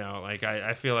 You know, like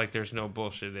I feel like there's no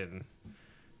bullshit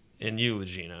in you,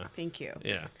 Legina. Thank you.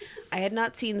 Yeah. I had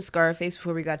not seen Scarface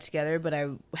before we got together, but I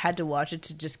had to watch it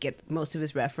to just get most of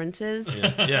his references.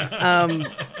 Yeah.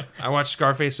 I watched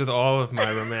Scarface with all of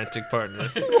my romantic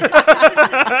partners.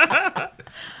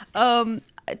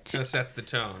 That sets the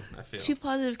tone, I feel. Two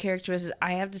positive characteristics.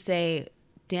 I have to say,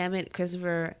 damn it,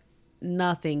 Christopher,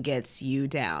 nothing gets you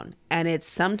down. And it's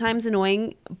sometimes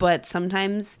annoying, but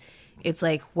sometimes it's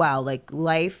like, wow, like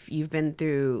life, you've been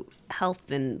through health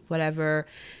and whatever.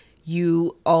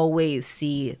 You always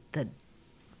see the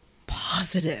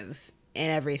positive in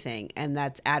everything, and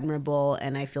that's admirable.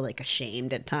 And I feel like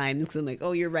ashamed at times because I'm like,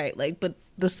 oh, you're right, like, but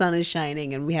the sun is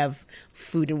shining and we have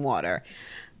food and water.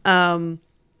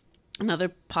 Another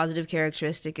positive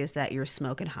characteristic is that you're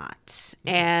smoking hot,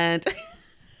 and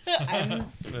I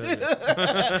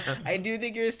do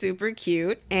think you're super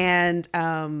cute, and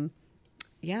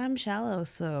yeah, I'm shallow,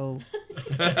 so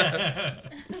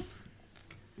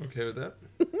Okay with that.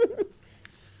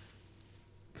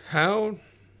 How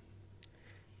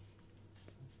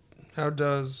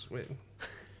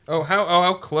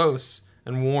close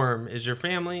and warm is your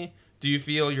family? Do you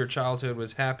feel your childhood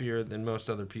was happier than most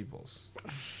other people's?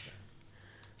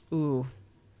 ooh,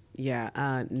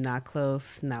 yeah, not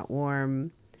close, not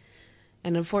warm,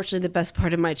 and unfortunately, the best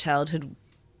part of my childhood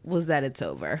was that it's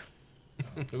over.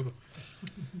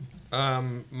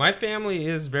 My family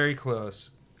is very close.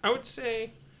 I would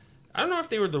say, I don't know if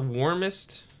they were the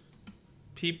warmest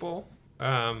people.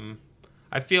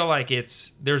 I feel like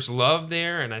there's love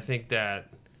there, and I think that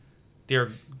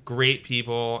they're great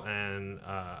people, and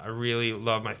I really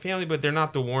love my family, but they're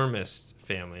not the warmest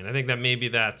family. And I think that maybe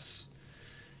that's,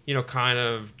 kind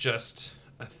of just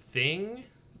a thing.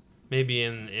 Maybe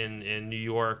in New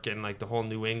York and like the whole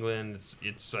New England,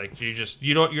 it's like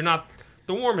you're not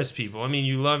the warmest people. I mean,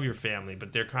 you love your family,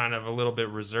 but they're kind of a little bit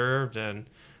reserved, and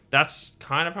that's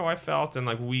kind of how I felt. And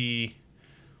like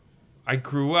I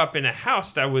grew up in a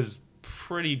house that was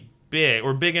pretty big,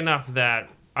 or big enough that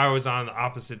I was on the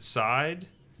opposite side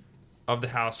of the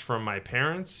house from my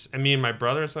parents and me and my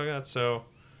brother and stuff like that. So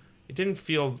it didn't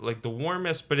feel like the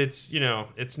warmest, but it's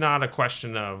not a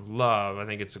question of love. I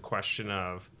think it's a question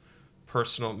of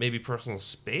personal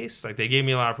space. Like they gave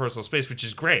me a lot of personal space, which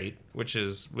is great,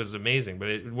 was amazing, but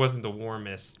it wasn't the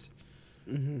warmest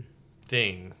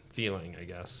feeling, I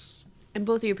guess. And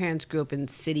both of your parents grew up in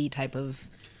city type of,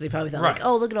 so they probably thought Right. like,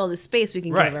 oh, look at all this space we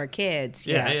can give our kids.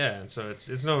 Yeah. And so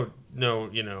it's no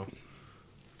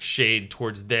shade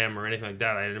towards them or anything like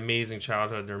that. I had an amazing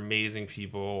childhood. They're amazing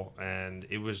people, and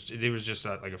it was just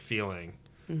like a feeling.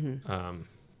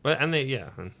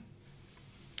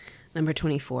 Number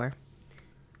 24.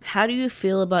 How do you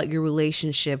feel about your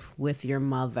relationship with your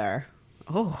mother?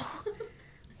 Oh,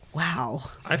 wow.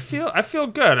 I feel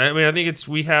good. I mean, I think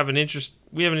we have an interesting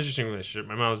relationship.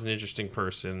 My mom's an interesting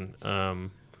person,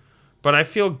 but I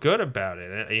feel good about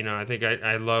it. I think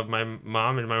I love my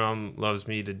mom, and my mom loves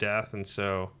me to death, and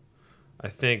so I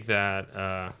think that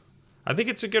I think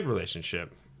it's a good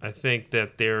relationship. I think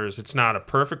that it's not a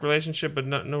perfect relationship, but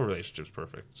no relationship's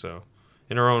perfect. So,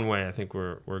 in our own way, I think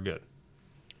we're good.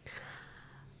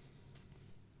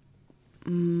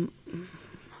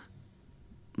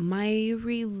 My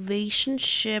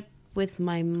relationship with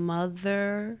my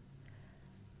mother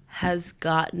has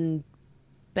gotten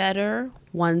better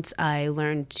once I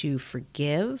learned to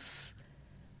forgive,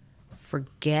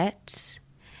 forget,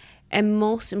 and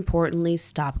most importantly,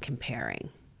 stop comparing.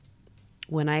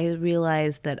 When I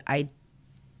realized that I'm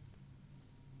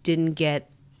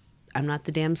not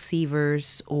the damn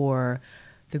Seavers or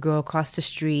the girl across the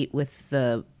street with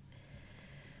the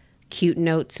cute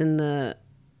notes in the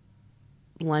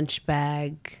lunch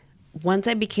bag. Once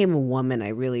I became a woman, I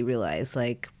really realized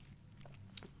like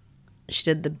she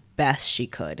did the best she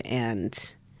could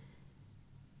and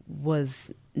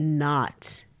was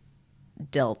not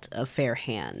dealt a fair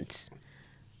hand.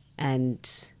 And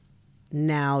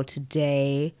now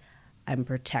today I'm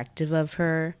protective of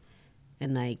her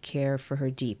and I care for her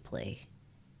deeply.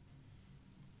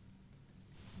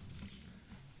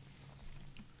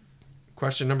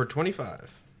 Question number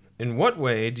 25. In what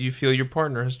way do you feel your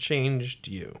partner has changed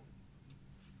you?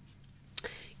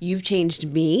 You've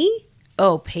changed me?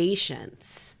 Oh,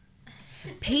 patience.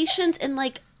 Patience, and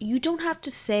like, you don't have to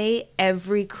say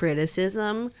every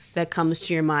criticism that comes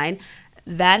to your mind.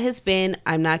 That has been,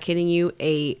 I'm not kidding you,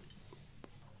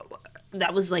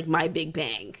 that was like my big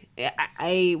bang.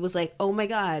 I was like, oh my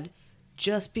God,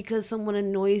 just because someone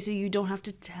annoys you, you don't have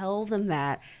to tell them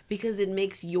that because it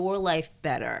makes your life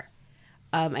better.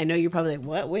 I know you're probably like,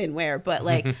 what, when, where? But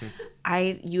like,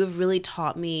 you have really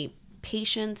taught me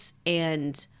patience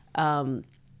and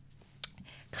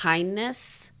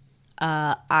kindness.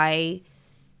 I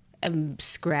am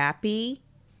scrappy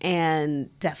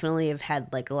and definitely have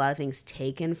had like a lot of things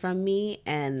taken from me.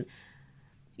 And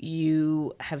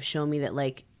you have shown me that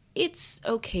like, it's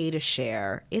okay to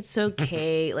share. It's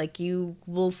okay. Like you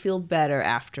will feel better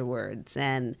afterwards.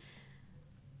 And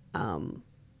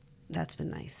that's been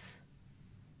nice.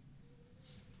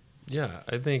 Yeah,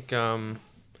 I think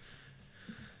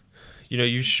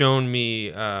you've shown me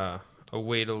a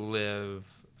way to live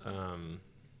in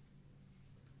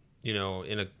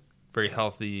a very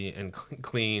healthy and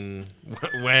clean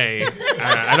way.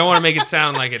 I don't want to make it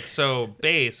sound like it's so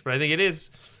base, but I think it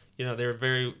is. There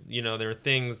are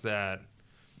things that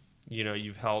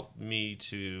you've helped me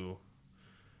to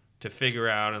figure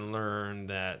out and learn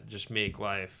that just make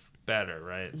life better,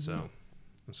 right? Mm-hmm.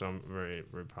 So I'm very,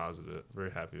 very positive,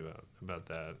 very happy about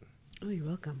that. Oh, you're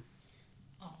welcome.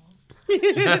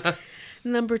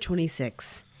 Number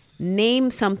 26.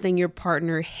 Name something your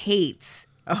partner hates.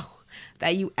 Oh,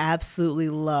 that you absolutely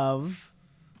love.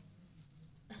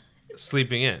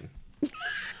 Sleeping in. I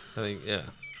think, yeah.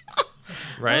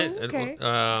 Right? Oh, okay.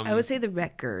 I would say the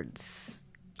records.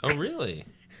 Oh, really?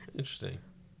 Interesting.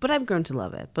 But I've grown to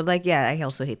love it. But like, yeah, I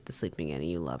also hate the sleeping in, and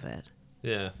you love it.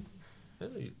 Yeah.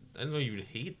 I didn't know you would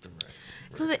hate the records.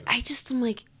 So that I'm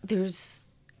like, there's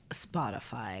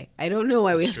Spotify. I don't know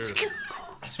why we have to go.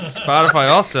 Spotify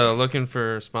also looking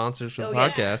for sponsors for the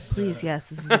podcast. Yeah. Please, yes.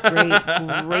 This is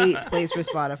a great place for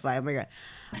Spotify. Oh my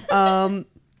God.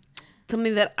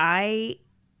 Something that I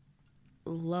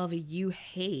love you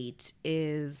hate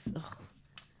is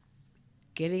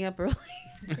getting up early.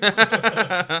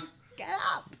 Get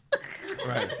up.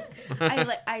 Right.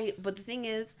 But the thing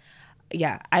is,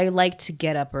 yeah, I like to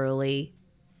get up early.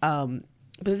 But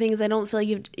the thing is, I don't feel like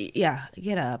you have to,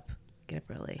 get up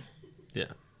early. Yeah.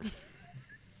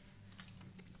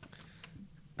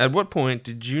 At what point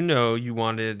did you know you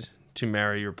wanted to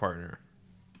marry your partner?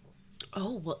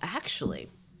 Oh, well, actually,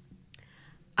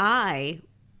 I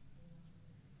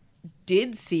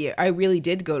did see it. I really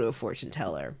did go to a fortune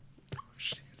teller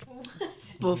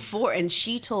before, and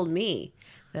she told me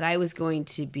that I was going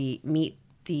to meet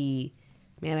the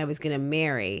man I was going to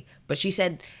marry. But she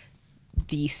said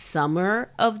the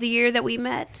summer of the year that we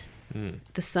met,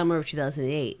 the summer of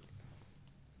 2008.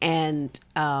 And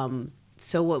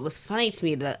so what was funny to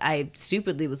me that I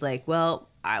stupidly was like, well,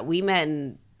 we met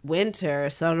in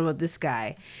winter, so I don't know about this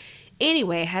guy.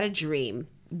 Anyway, I had a dream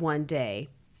one day,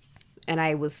 and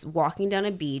I was walking down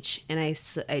a beach, and I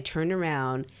turned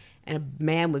around, and a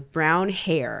man with brown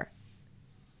hair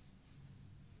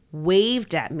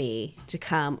waved at me to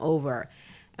come over.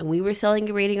 And we were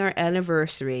celebrating our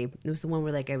anniversary. It was the one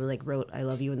where I wrote "I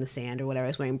love you" in the sand or whatever. I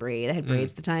was wearing braids. I had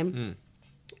braids at the time.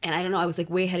 And I don't know, I was like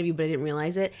way ahead of you, but I didn't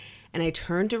realize it. And I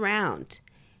turned around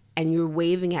and you were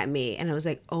waving at me. And I was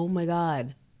like, oh my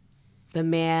God, the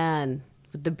man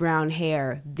with the brown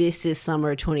hair. This is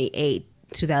summer 2008.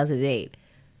 So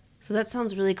that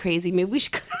sounds really crazy. Maybe we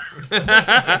should go. But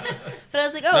I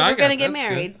was like, we're going to get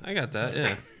married. Good. I got that,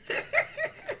 yeah.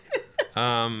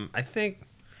 I think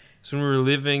so when we were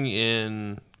living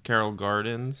in Carroll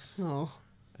Gardens. Oh.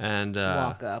 And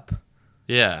walk up.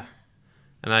 Yeah.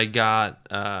 And I got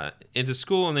into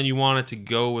school, and then you wanted to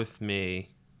go with me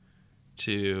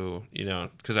to,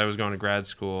 because I was going to grad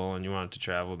school, and you wanted to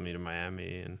travel with me to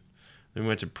Miami. And we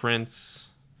went to Prince,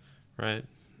 right?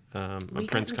 A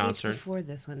Prince concert. Before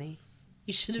this, honey.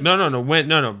 You should have. No.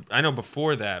 I know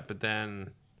before that, but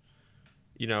then,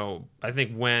 I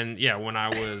think when I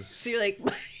was. So you're like,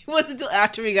 it wasn't until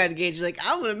after we got engaged. You're like,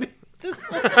 I'm gonna make this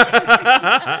one.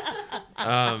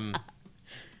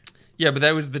 Yeah, but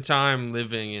that was the time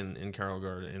living in Carroll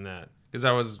Garden in that, because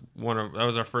that was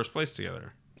our first place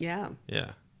together. Yeah.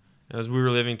 Yeah, as we were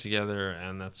living together,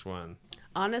 and that's when.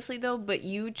 Honestly, though, but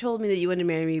you told me that you wanted to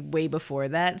marry me way before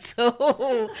that,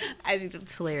 so I think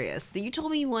that's hilarious. You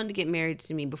told me you wanted to get married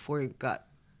to me before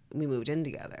we moved in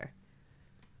together.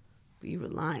 But you were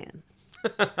lying.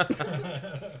 Uh-oh,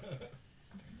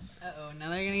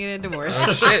 now they're gonna get a divorce.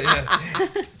 Oh shit! Yeah.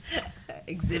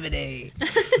 Exhibit A.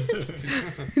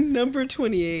 Number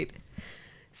 28.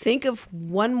 Think of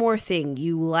one more thing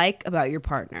you like about your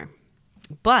partner,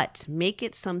 but make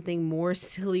it something more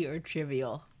silly or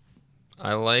trivial.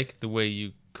 I like the way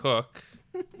you cook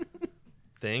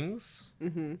things.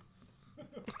 Mm-hmm.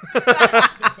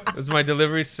 Was my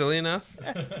delivery silly enough?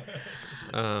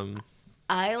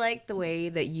 I like the way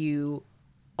that you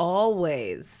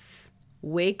always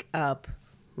wake up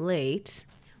late,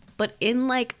 but in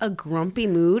like a grumpy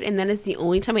mood, and then it's the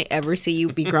only time I ever see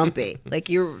you be grumpy. Like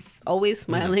you're always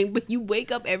smiling, but you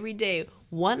wake up every day,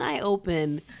 one eye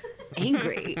open,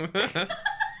 angry.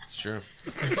 It's true.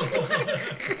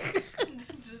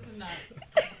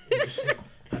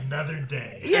 Another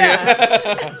day.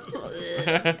 Yeah.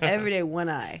 Every day,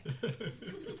 one eye.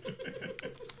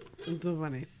 It's so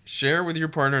funny. Share with your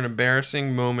partner an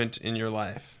embarrassing moment in your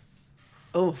life.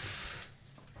 Oof.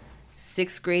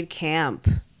 6th grade camp.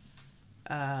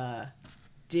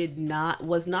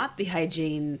 Was not the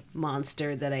hygiene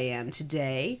monster that I am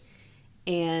today,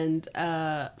 and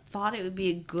thought it would be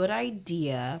a good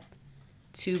idea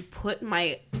to put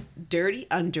my dirty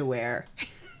underwear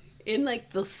in like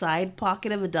the side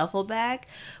pocket of a duffel bag,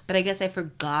 but I guess I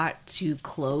forgot to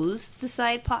close the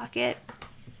side pocket.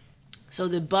 So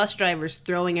the bus driver's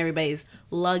throwing everybody's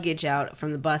luggage out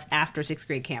from the bus after 6th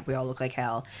grade camp. We all look like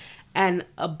hell. And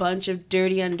a bunch of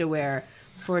dirty underwear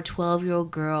for a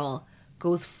 12-year-old girl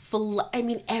goes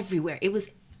everywhere. It was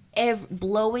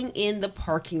blowing in the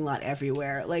parking lot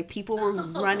everywhere. Like, people were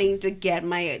running to get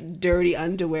my dirty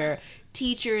underwear.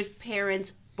 Teachers,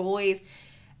 parents, boys.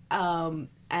 And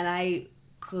I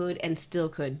could and still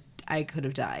could. I could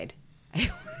have died.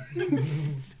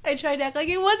 I tried to act like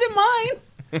it wasn't mine.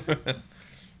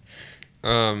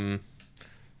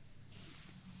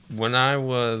 When I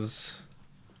was,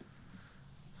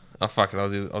 oh fuck it, I'll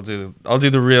do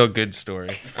the real good story.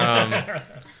 I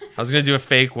was gonna do a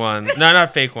fake one, no, not a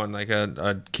fake one, like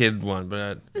a kid one,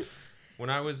 but when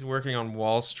I was working on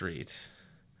Wall Street,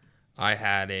 I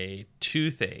had a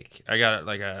toothache. I got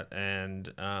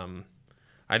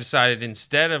I decided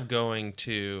instead of going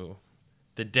to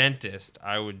the dentist,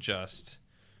 I would just,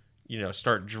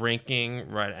 start drinking,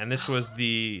 right? And this was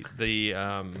the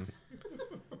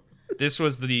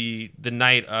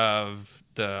night of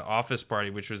the office party,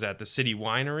 which was at the City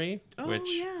Winery.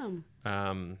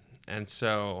 And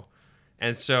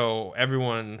so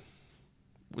everyone,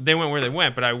 they went where they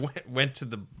went, but I went to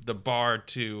the bar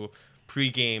to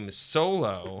pregame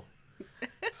solo,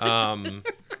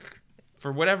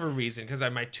 for whatever reason, because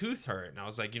my tooth hurt, and I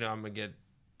was like, I'm gonna get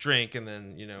drink, and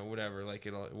then whatever, like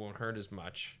it won't hurt as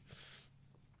much.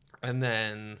 And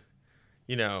then,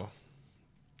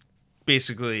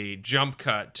 basically jump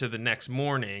cut to the next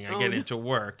morning. I get into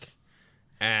work,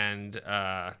 and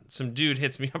some dude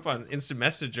hits me up on Instant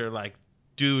Messenger like,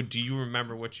 dude, do you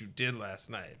remember what you did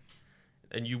last night?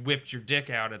 And you whipped your dick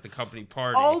out at the company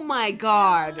party. Oh my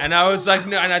God. And I was like,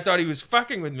 no, and I thought he was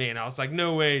fucking with me, and I was like,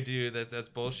 no way, dude, that's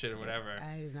bullshit or whatever.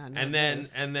 I did not know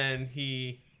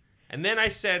and then I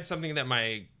said something that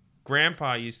my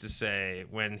grandpa used to say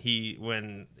when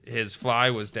his fly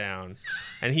was down,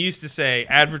 and he used to say,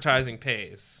 advertising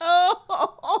pays.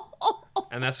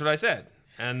 And that's what I said.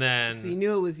 And then, so you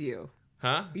knew it was you.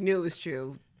 Huh? You knew it was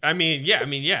true.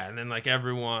 Yeah. And then like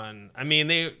everyone,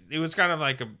 it was kind of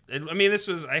like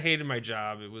I hated my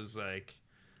job. I was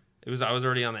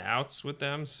already on the outs with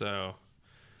them. So,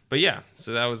 but yeah,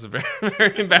 so that was a very,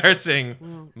 very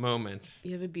embarrassing moment.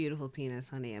 You have a beautiful penis,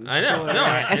 honey. I know. No,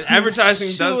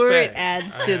 advertising does pay. It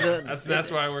adds to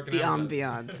that's why I work in the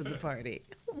ambiance of the party.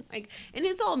 And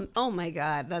it's all, oh my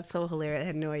God, that's so hilarious. I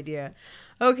had no idea.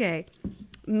 Okay,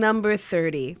 number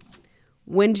 30.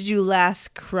 When did you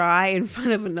last cry in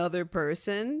front of another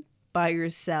person by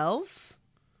yourself?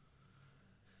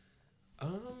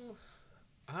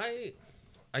 I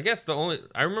guess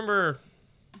I remember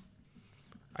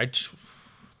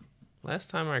last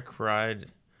time I cried,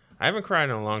 I haven't cried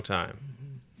in a long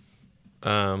time.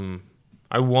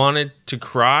 I wanted to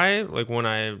cry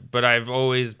but I've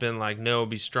always been like, no,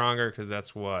 be stronger, because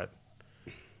that's what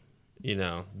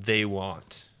they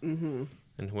want. Mm-hmm.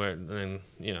 And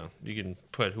you can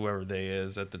put whoever they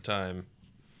is at the time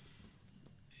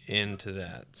into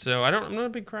that. So I'm not a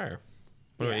big crier.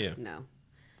 What about you? No,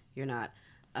 you're not.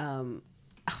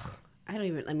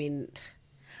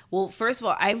 Well, first of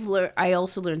all, I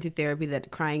also learned through therapy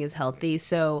that crying is healthy.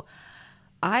 So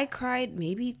I cried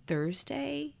maybe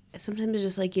Thursday. Sometimes it's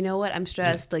just like, you know what, I'm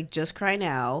stressed, like just cry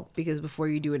now, because before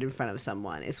you do it in front of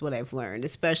someone is what I've learned.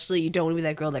 Especially you don't want to be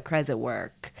that girl that cries at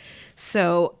work.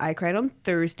 So I cried on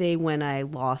Thursday when I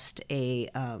lost we'd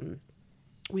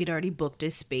already booked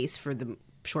a space for the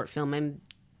short film I'm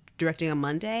directing on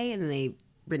Monday, and then they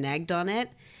reneged on it.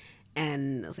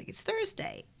 And I was like, it's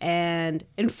Thursday. And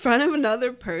in front of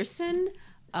another person,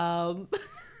 so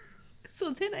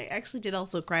then I actually did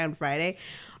also cry on Friday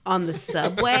on the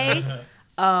subway.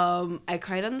 I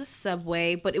cried on the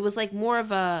subway, but it was like more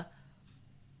of I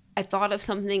thought of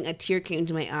something, a tear came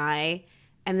to my eye,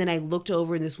 and then I looked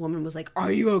over and this woman was like,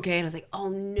 are you okay? And I was like, oh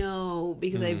no,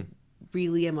 because I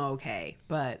really am okay.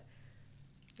 But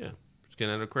Yeah, just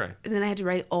getting out of cray. And then I had to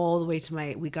ride all the way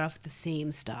to we got off at the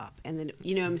same stop. And then,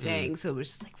 you know what I'm saying? So it was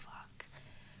just like, fuck.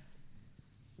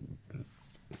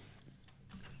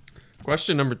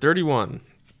 Question number 31.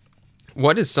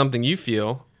 What is something you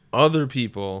feel other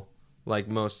people like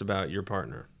most about your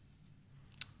partner?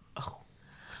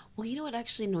 Well, you know what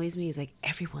actually annoys me is like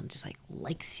everyone just like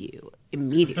likes you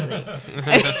immediately. So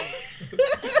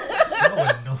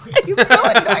annoying. It's so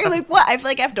annoying. Like what? I feel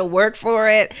like I have to work for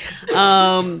it.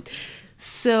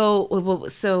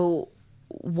 So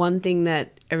one thing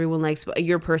that everyone likes about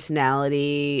your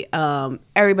personality,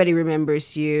 everybody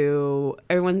remembers you.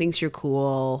 Everyone thinks you're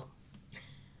cool.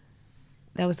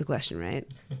 That was the question, right?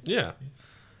 Yeah.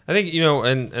 I think,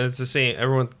 and it's the same.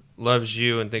 Everyone loves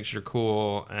you and thinks you're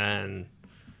cool and,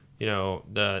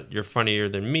 you're funnier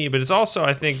than me. But it's also,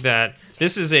 I think that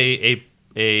this is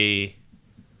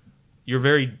you're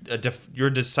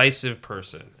a decisive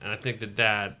person. And I think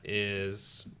that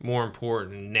is more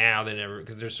important now than ever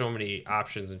because there's so many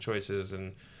options and choices.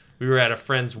 And we were at a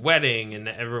friend's wedding and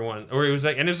it was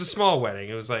a small wedding.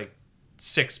 It was like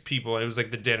 6 people and it was like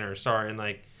the dinner, and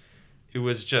like, it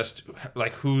was just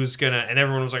like, who's gonna, and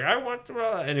everyone was like, I want to,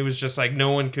 and it was just like,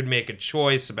 no one could make a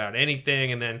choice about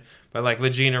anything. And then, but like,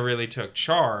 Legina really took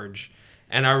charge.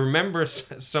 And I remember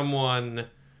someone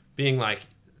being like,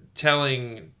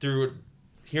 hearing through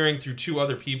 2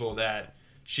 other people that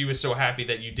she was so happy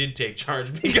that you did take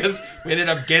charge because we ended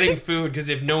up getting food. Because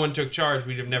if no one took charge,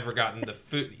 we'd have never gotten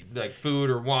the food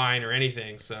or wine or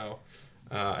anything. So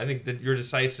I think that your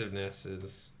decisiveness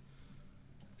is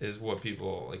what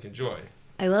people like enjoy.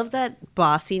 I love that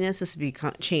bossiness has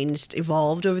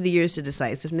evolved over the years to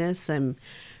decisiveness. I'm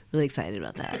really excited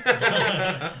about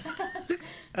that.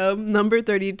 Number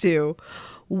 32.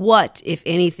 What, if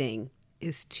anything,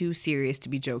 is too serious to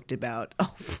be joked about?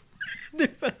 Oh, they're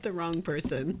the wrong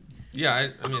person. Yeah,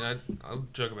 I'll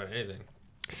joke about anything.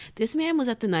 This man was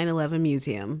at the 9/11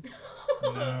 museum.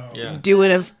 No. Yeah.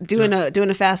 Doing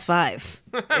a fast 5.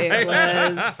 It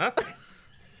was.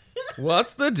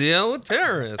 What's the deal with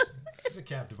terrorists? It's a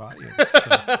captive audience. So.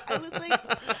 I was like,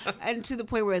 and to the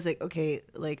point where I was like, okay,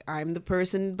 like I'm the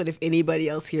person, but if anybody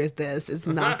else hears this, it's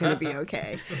not going to be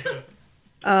okay.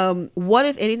 What,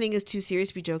 if anything, is too serious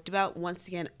to be joked about? Once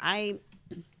again, I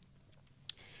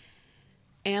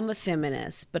am a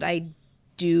feminist, but I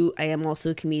am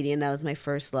also a comedian. That was my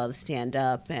first love, stand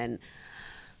up. And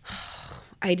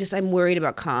I'm worried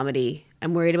about comedy.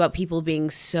 I'm worried about people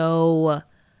being so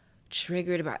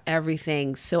triggered about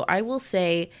everything. So I will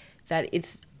say that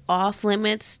it's off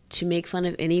limits to make fun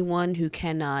of anyone who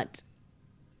cannot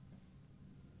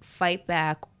fight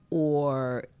back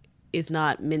or is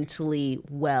not mentally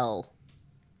well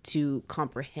to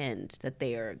comprehend that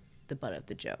they are the butt of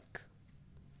the joke.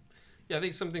 Yeah, I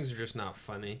think some things are just not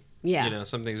funny. Yeah.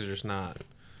 Some things are just not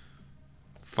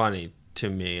funny to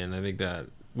me. And I think that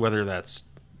whether that's,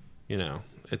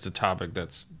 it's a topic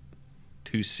that's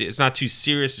it's not too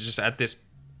serious. It's just at this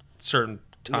certain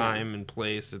time and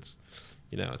place. It's,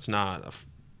 it's not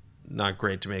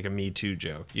great to make a Me Too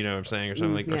joke. You know what I'm saying, or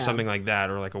something or something like that,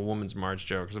 or like a Woman's March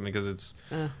joke or something, because it's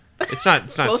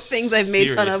not both things I've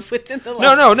made fun of within the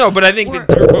last. No. But I think that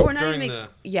during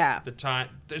the time,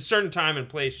 a certain time and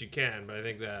place you can. But I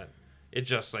think that it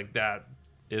just like that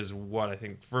is what I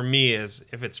think for me is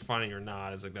if it's funny or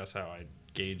not is like that's how I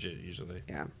gauge it usually.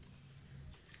 Yeah.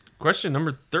 Question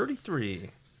number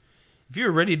 33. If you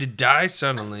were ready to die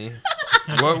suddenly,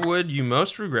 what would you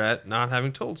most regret not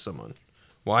having told someone?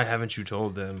 Why haven't you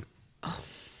told them?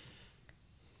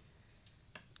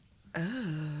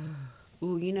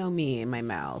 Ooh, you know me and my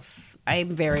mouth. I'm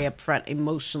very upfront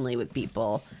emotionally with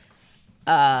people.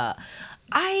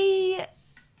 I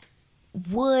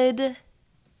would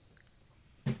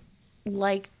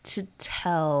like to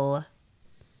tell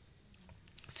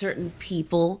certain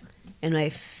people in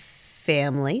my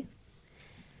family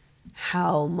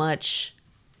how much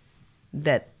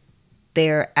that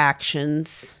their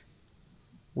actions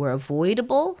were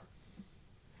avoidable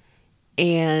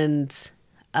and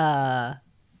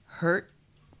hurt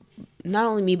not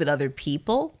only me but other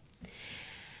people.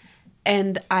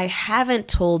 And I haven't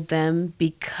told them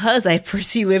because I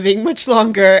foresee living much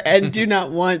longer and do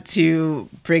not want to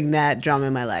bring that drama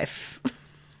in my life.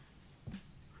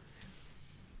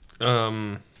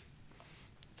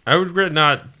 I would regret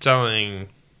not telling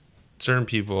certain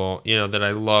people, that I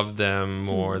love them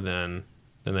more than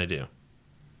I do.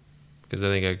 Because I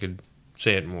think I could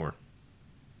say it more.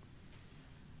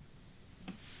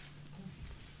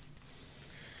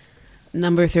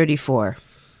 Number 34.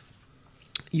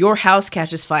 Your house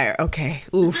catches fire. Okay.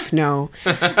 Oof, no.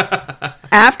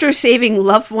 After saving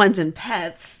loved ones and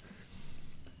pets,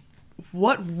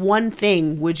 What one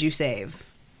thing would you save?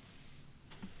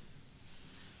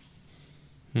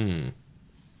 What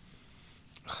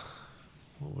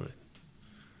would it?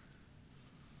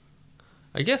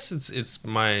 I guess it's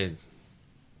my,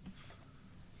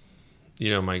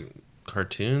 my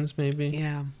cartoons maybe.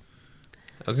 Yeah.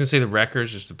 I was gonna say the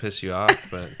records just to piss you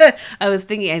off, but I was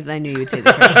thinking, I knew you would say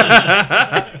the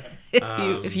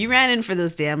cartoons. If you ran in for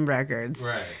those damn records,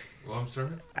 right. Well, I'm sorry.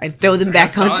 I'd throw them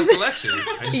back I got a onto solid the... collection.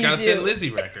 I just You got a do. Thin Lizzy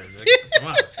record. Like, come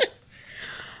on.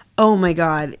 Oh my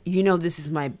God. This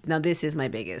is my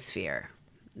biggest fear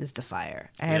is the fire.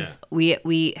 We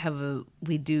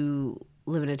do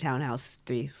live in a townhouse,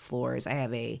 3 floors. I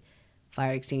have a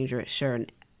fire extinguisher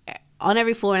on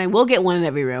every floor, and I will get one in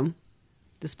every room,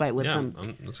 despite what some...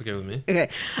 That's okay with me. Okay.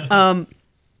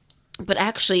 But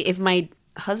actually, if my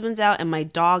husband's out and my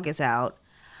dog is out,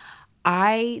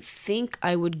 I think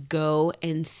I would go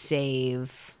and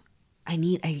save...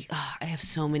 I have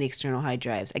so many external hard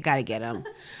drives. I gotta get them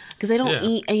because I don't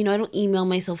I don't email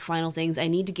myself final things. I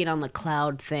need to get on the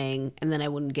cloud thing, and then I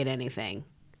wouldn't get anything.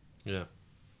 Yeah.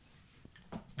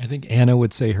 I think Anna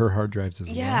would say her hard drives as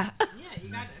well. Yeah. Yeah, you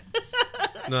got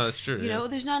it. No, that's true.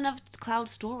 There's not enough cloud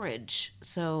storage,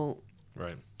 so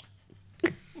Right.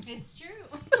 It's true.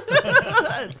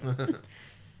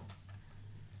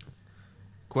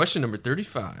 Question number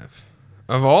 35.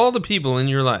 Of all the people in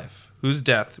your life, whose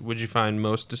death would you find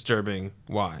most disturbing?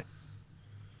 Why?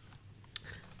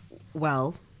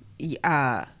 well,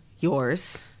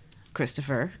 yours,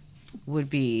 Christopher, would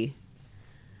be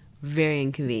very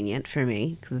inconvenient for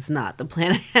me because it's not the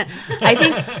plan. I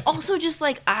think also just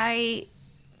like I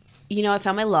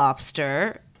found my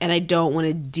lobster and I don't want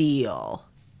to deal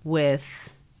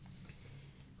with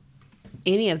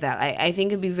any of that. I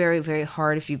think it'd be very, very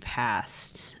hard if you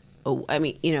passed.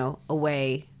 Away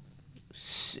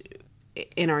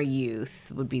in our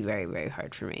youth would be very, very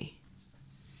hard for me.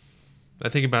 I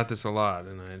think about this a lot,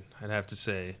 and I'd have to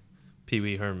say Pee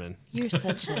Wee Herman. You're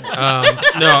such a...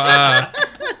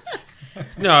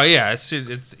 No, yeah, it's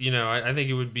I think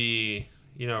it would be,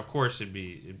 of course it'd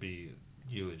be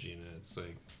eulogy, and it's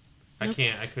like I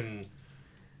couldn't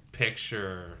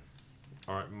picture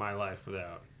my life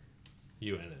without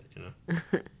you in it,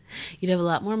 You'd have a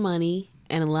lot more money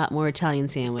and a lot more Italian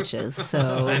sandwiches.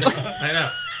 So I know.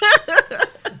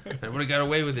 I would have got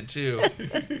away with it too.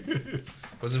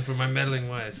 Wasn't for my meddling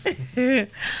wife.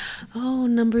 Oh,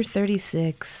 number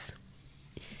 36.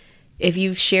 If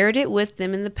you've shared it with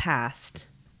them in the past,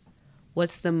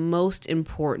 what's the most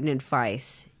important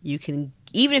advice you can,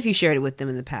 even if you shared it with them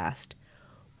in the past,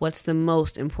 what's the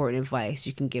most important advice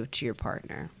you can give to your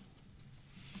partner?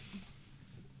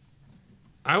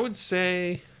 I would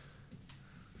say,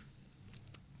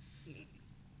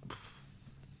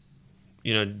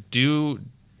 do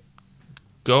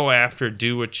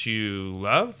what you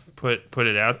love, put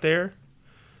it out there,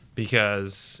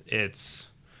 because it's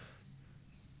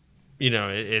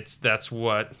that's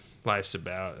what life's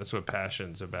about. That's what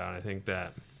passion's about. I think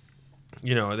that,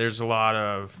 there's a lot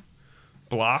of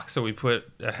blocks that we put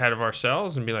ahead of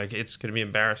ourselves and be like, it's going to be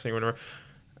embarrassing or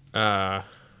whatever.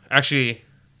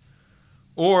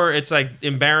 Or it's like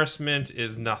embarrassment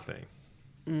is nothing.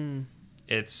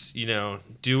 It's,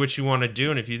 do what you want to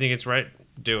do. And if you think it's right,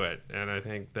 do it. And I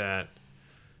think that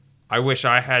I wish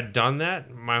I had done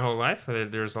that my whole life.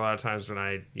 There's a lot of times when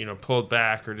I, pulled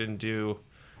back or didn't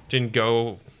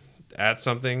go at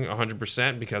something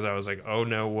 100% because I was like, oh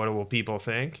no, what will people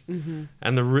think? Mm-hmm.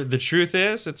 And the truth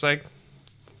is, it's like,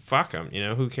 fuck them.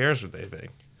 Who cares what they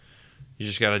think? You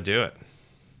just got to do it.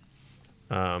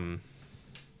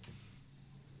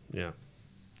 Yeah.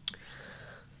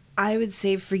 I would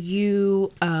say for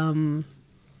you,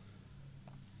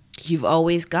 you've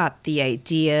always got the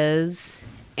ideas,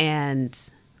 and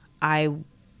my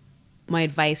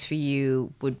advice for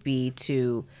you would be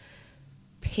to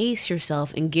pace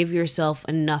yourself and give yourself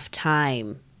enough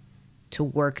time to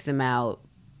work them out,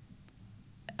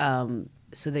 so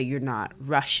that you're not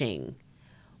rushing,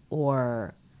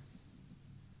 or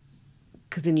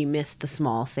because then you miss the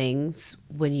small things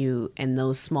and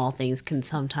those small things can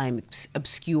sometimes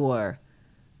obscure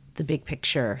the big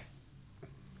picture.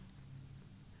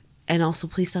 And also,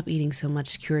 please stop eating so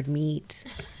much cured meat.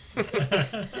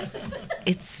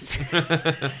 It's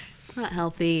not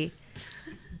healthy.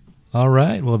 All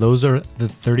right. Well, those are the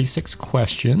 36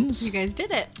 questions. You guys did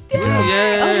it. Good job.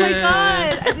 Oh my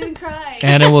God, I didn't cry.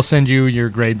 Anna will send you your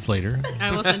grades later.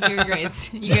 I will send you your grades.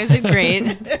 You guys did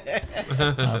great.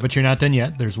 But you're not done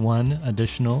yet. There's one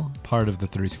additional part of the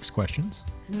 36 questions.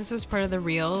 And this was part of the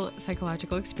real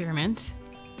psychological experiment.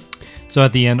 So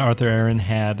at the end, Arthur Aaron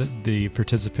had the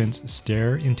participants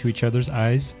stare into each other's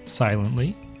eyes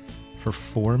silently for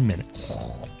 4 minutes.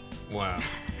 Wow.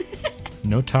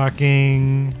 No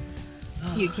talking.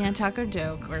 You can't talk or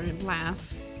joke or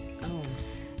laugh. Oh.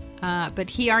 But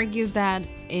he argued that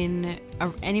in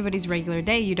anybody's regular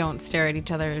day, you don't stare at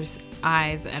each other's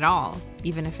eyes at all,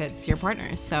 even if it's your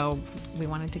partner. So we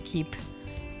wanted to keep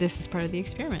this as part of the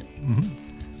experiment. Mm-hmm.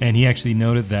 And he actually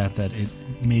noted that it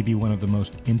may be one of the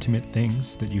most intimate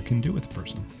things that you can do with a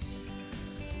person.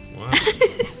 Wow.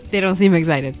 They don't seem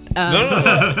excited.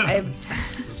 No.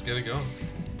 Let's get it going.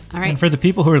 All right. And for the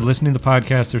people who are listening to the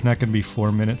podcast, there's not going to be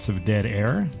 4 minutes of dead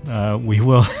air. We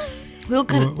will. We'll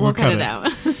cut it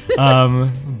out.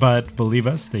 But believe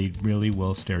us, they really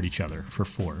will stare at each other for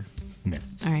 4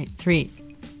 minutes. All right. 3,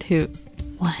 2,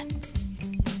 1.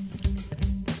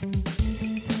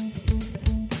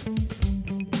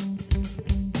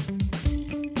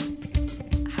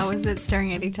 How was it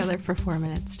staring at each other for 4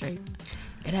 minutes straight?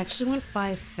 It actually went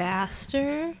by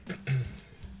faster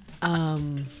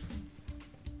than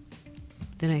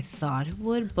I thought it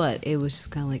would, but it was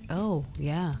just kind of like, oh,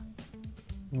 yeah.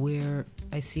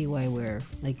 I see why we're,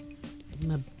 like,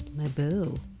 my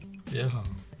boo. Yeah.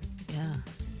 Yeah.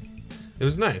 It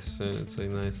was nice. It's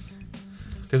like nice.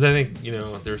 Because I think,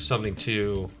 there's something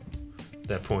to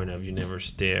that point of you never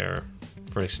stare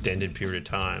for an extended period of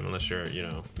time unless you're,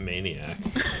 a maniac.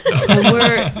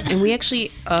 And we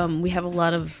actually, we have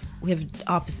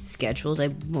opposite schedules. I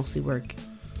mostly work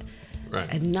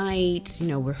at night,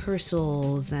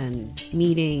 rehearsals and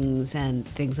meetings and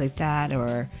things like that.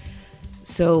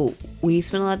 So we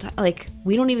spend a lot of time, like,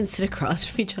 we don't even sit across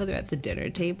from each other at the dinner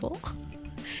table.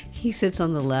 He sits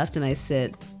on the left and I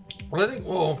sit. Why did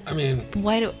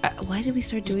we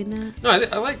start doing that? No,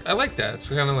 I like that. It's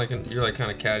kind of like you're like kind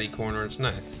of catty corner. It's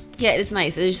nice. Yeah, it's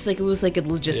nice. It's just like it was like a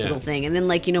logistical thing, and then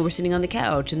we're sitting on the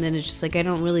couch, and then it's just like I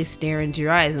don't really stare into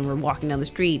your eyes, and we're walking down the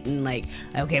street, and like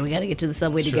okay, we got to get to the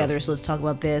subway together, so let's talk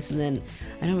about this, and then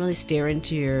I don't really stare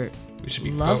into your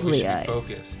lovely eyes.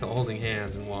 Focused, holding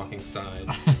hands and walking side.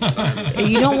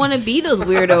 You don't want to be those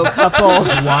weirdo couples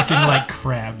walking like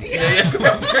crabs.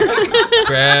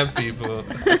 Crab people.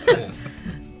 Yeah.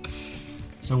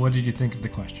 So what did you think of the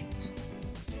questions?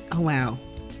 Oh wow.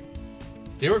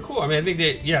 They were cool. I mean, I think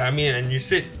and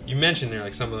you mentioned there,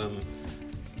 like, some of them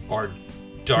are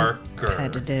darker.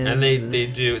 Repetitive. And they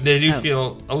do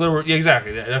feel a little,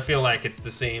 exactly. I feel like it's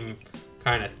the same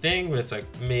kind of thing, but it's like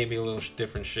maybe a little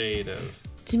different shade of.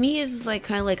 To me, it was like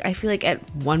kind of like, I feel like at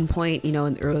one point,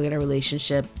 early in our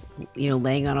relationship,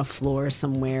 laying on a floor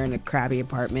somewhere in a crabby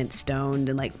apartment, stoned,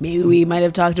 and like maybe we might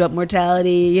have talked about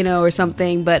mortality, or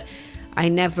something, but I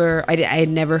had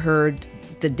never heard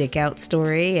the dick out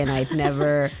story, and I'd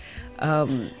never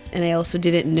and I also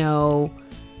didn't know.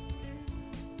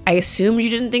 I assumed you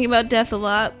didn't think about death a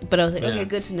lot, but I was like, okay,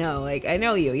 good to know. Like, I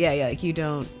know you. Yeah, like you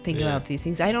don't think about these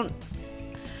things. I don't.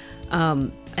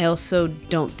 I also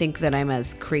don't think that I'm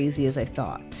as crazy as I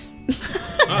thought.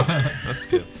 Oh, that's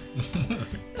good.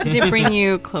 Did it bring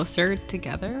you closer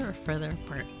together or further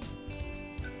apart?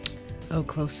 Oh,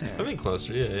 closer. I think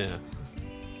closer. Yeah.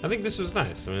 I think this was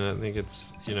nice. I mean, I think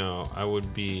it's, I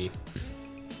would be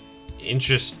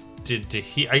interested to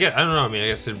hear. I don't know. I mean, I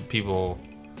guess if people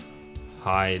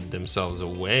hide themselves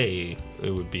away,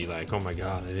 it would be like, oh my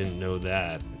God, I didn't know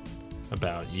that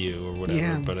about you or whatever.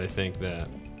 Yeah. But I think that,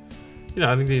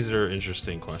 I think these are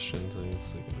interesting questions. I think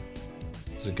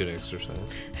it's a good exercise.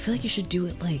 I feel like you should do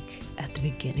it like at the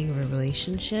beginning of a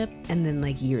relationship and then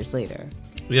like years later.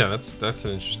 Yeah, that's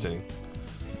an interesting.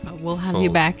 We'll have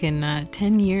you back in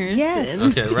 10 years. Yes.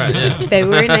 Okay, right, yeah.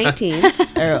 February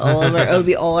 19th. It'll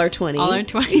be all our 20. All our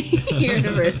 20 year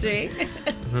anniversary.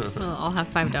 We'll all have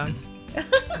 5 dogs.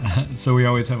 So we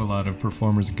always have a lot of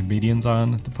performers and comedians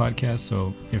on the podcast.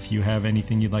 So if you have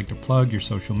anything you'd like to plug, your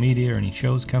social media or any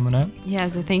shows coming up. Yeah,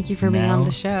 so thank you for being on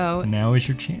the show. Now is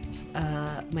your chance.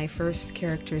 My first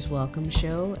Characters Welcome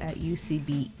show at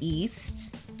UCB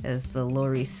East as the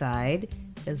Lower East Side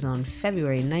is on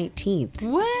February 19th.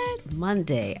 What?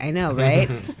 Monday. I know, right?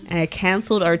 And I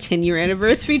canceled our 10-year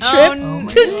anniversary trip no.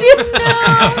 to do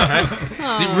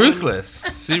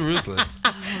See, ruthless.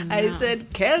 I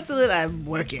said, cancel it. I'm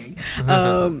working.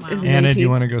 Anna, do you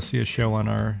want to go see a show on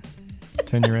our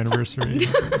 10-year anniversary?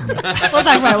 We'll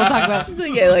talk about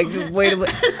it. Yeah, like, wait a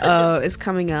minute. It's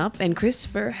coming up. And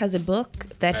Christopher has a book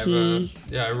that I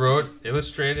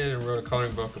illustrated and wrote a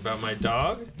coloring book about my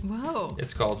dog. Whoa.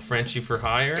 It's called Frenchie for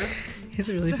Hire. It's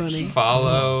really funny.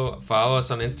 Follow us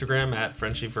on Instagram at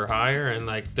Frenchie for Hire, and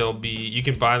like you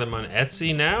can buy them on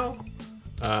Etsy now.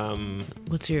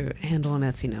 What's your handle on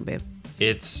Etsy now, babe?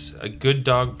 It's a Good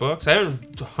Dog Books. I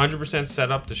haven't 100%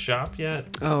 set up the shop yet,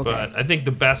 Okay. but I think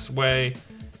the best way,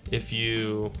 if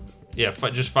you,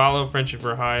 just follow Friendship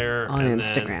for Hire On and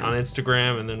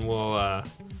Instagram. and then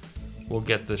we'll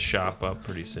get the shop up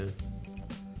pretty soon.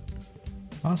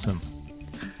 Awesome.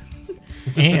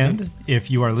 And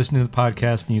if you are listening to the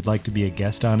podcast and you'd like to be a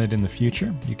guest on it in the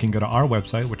future, you can go to our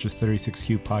website, which is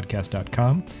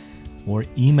 36qpodcast.com, or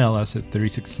email us at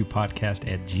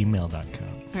 36qpodcast@gmail.com.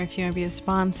 Or if you want to be a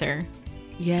sponsor,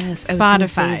 Yes, I was gonna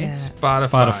say Spotify. that.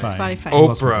 Spotify.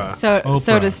 Oprah. Oprah.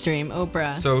 SodaStream,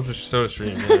 Oprah.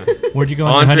 SodaStream, yeah. Where'd you go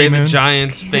on your Andre the honeymoon?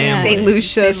 Giant's family. St.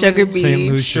 Lucia, Sugar Beach.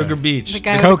 St. Lucia. Sugar Beach. The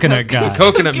guy with Coconut guy. The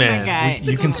Coconut Man. guy.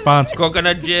 You can sponsor.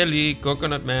 Coconut jelly,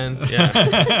 Coconut Man.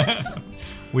 Yeah.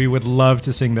 We would love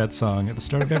to sing that song at the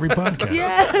start of every podcast.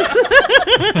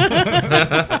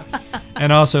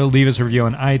 And also leave us a review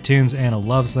on iTunes. Anna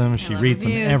loves them. She love reads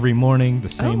reviews. them every morning, the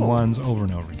same Oh. ones over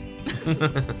and over again.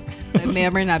 That may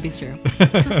or may not be true.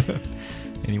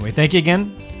 Anyway, thank you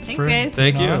again. Thanks, for guys.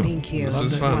 Thank you. being on. Thank you. This This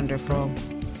was is fun. wonderful.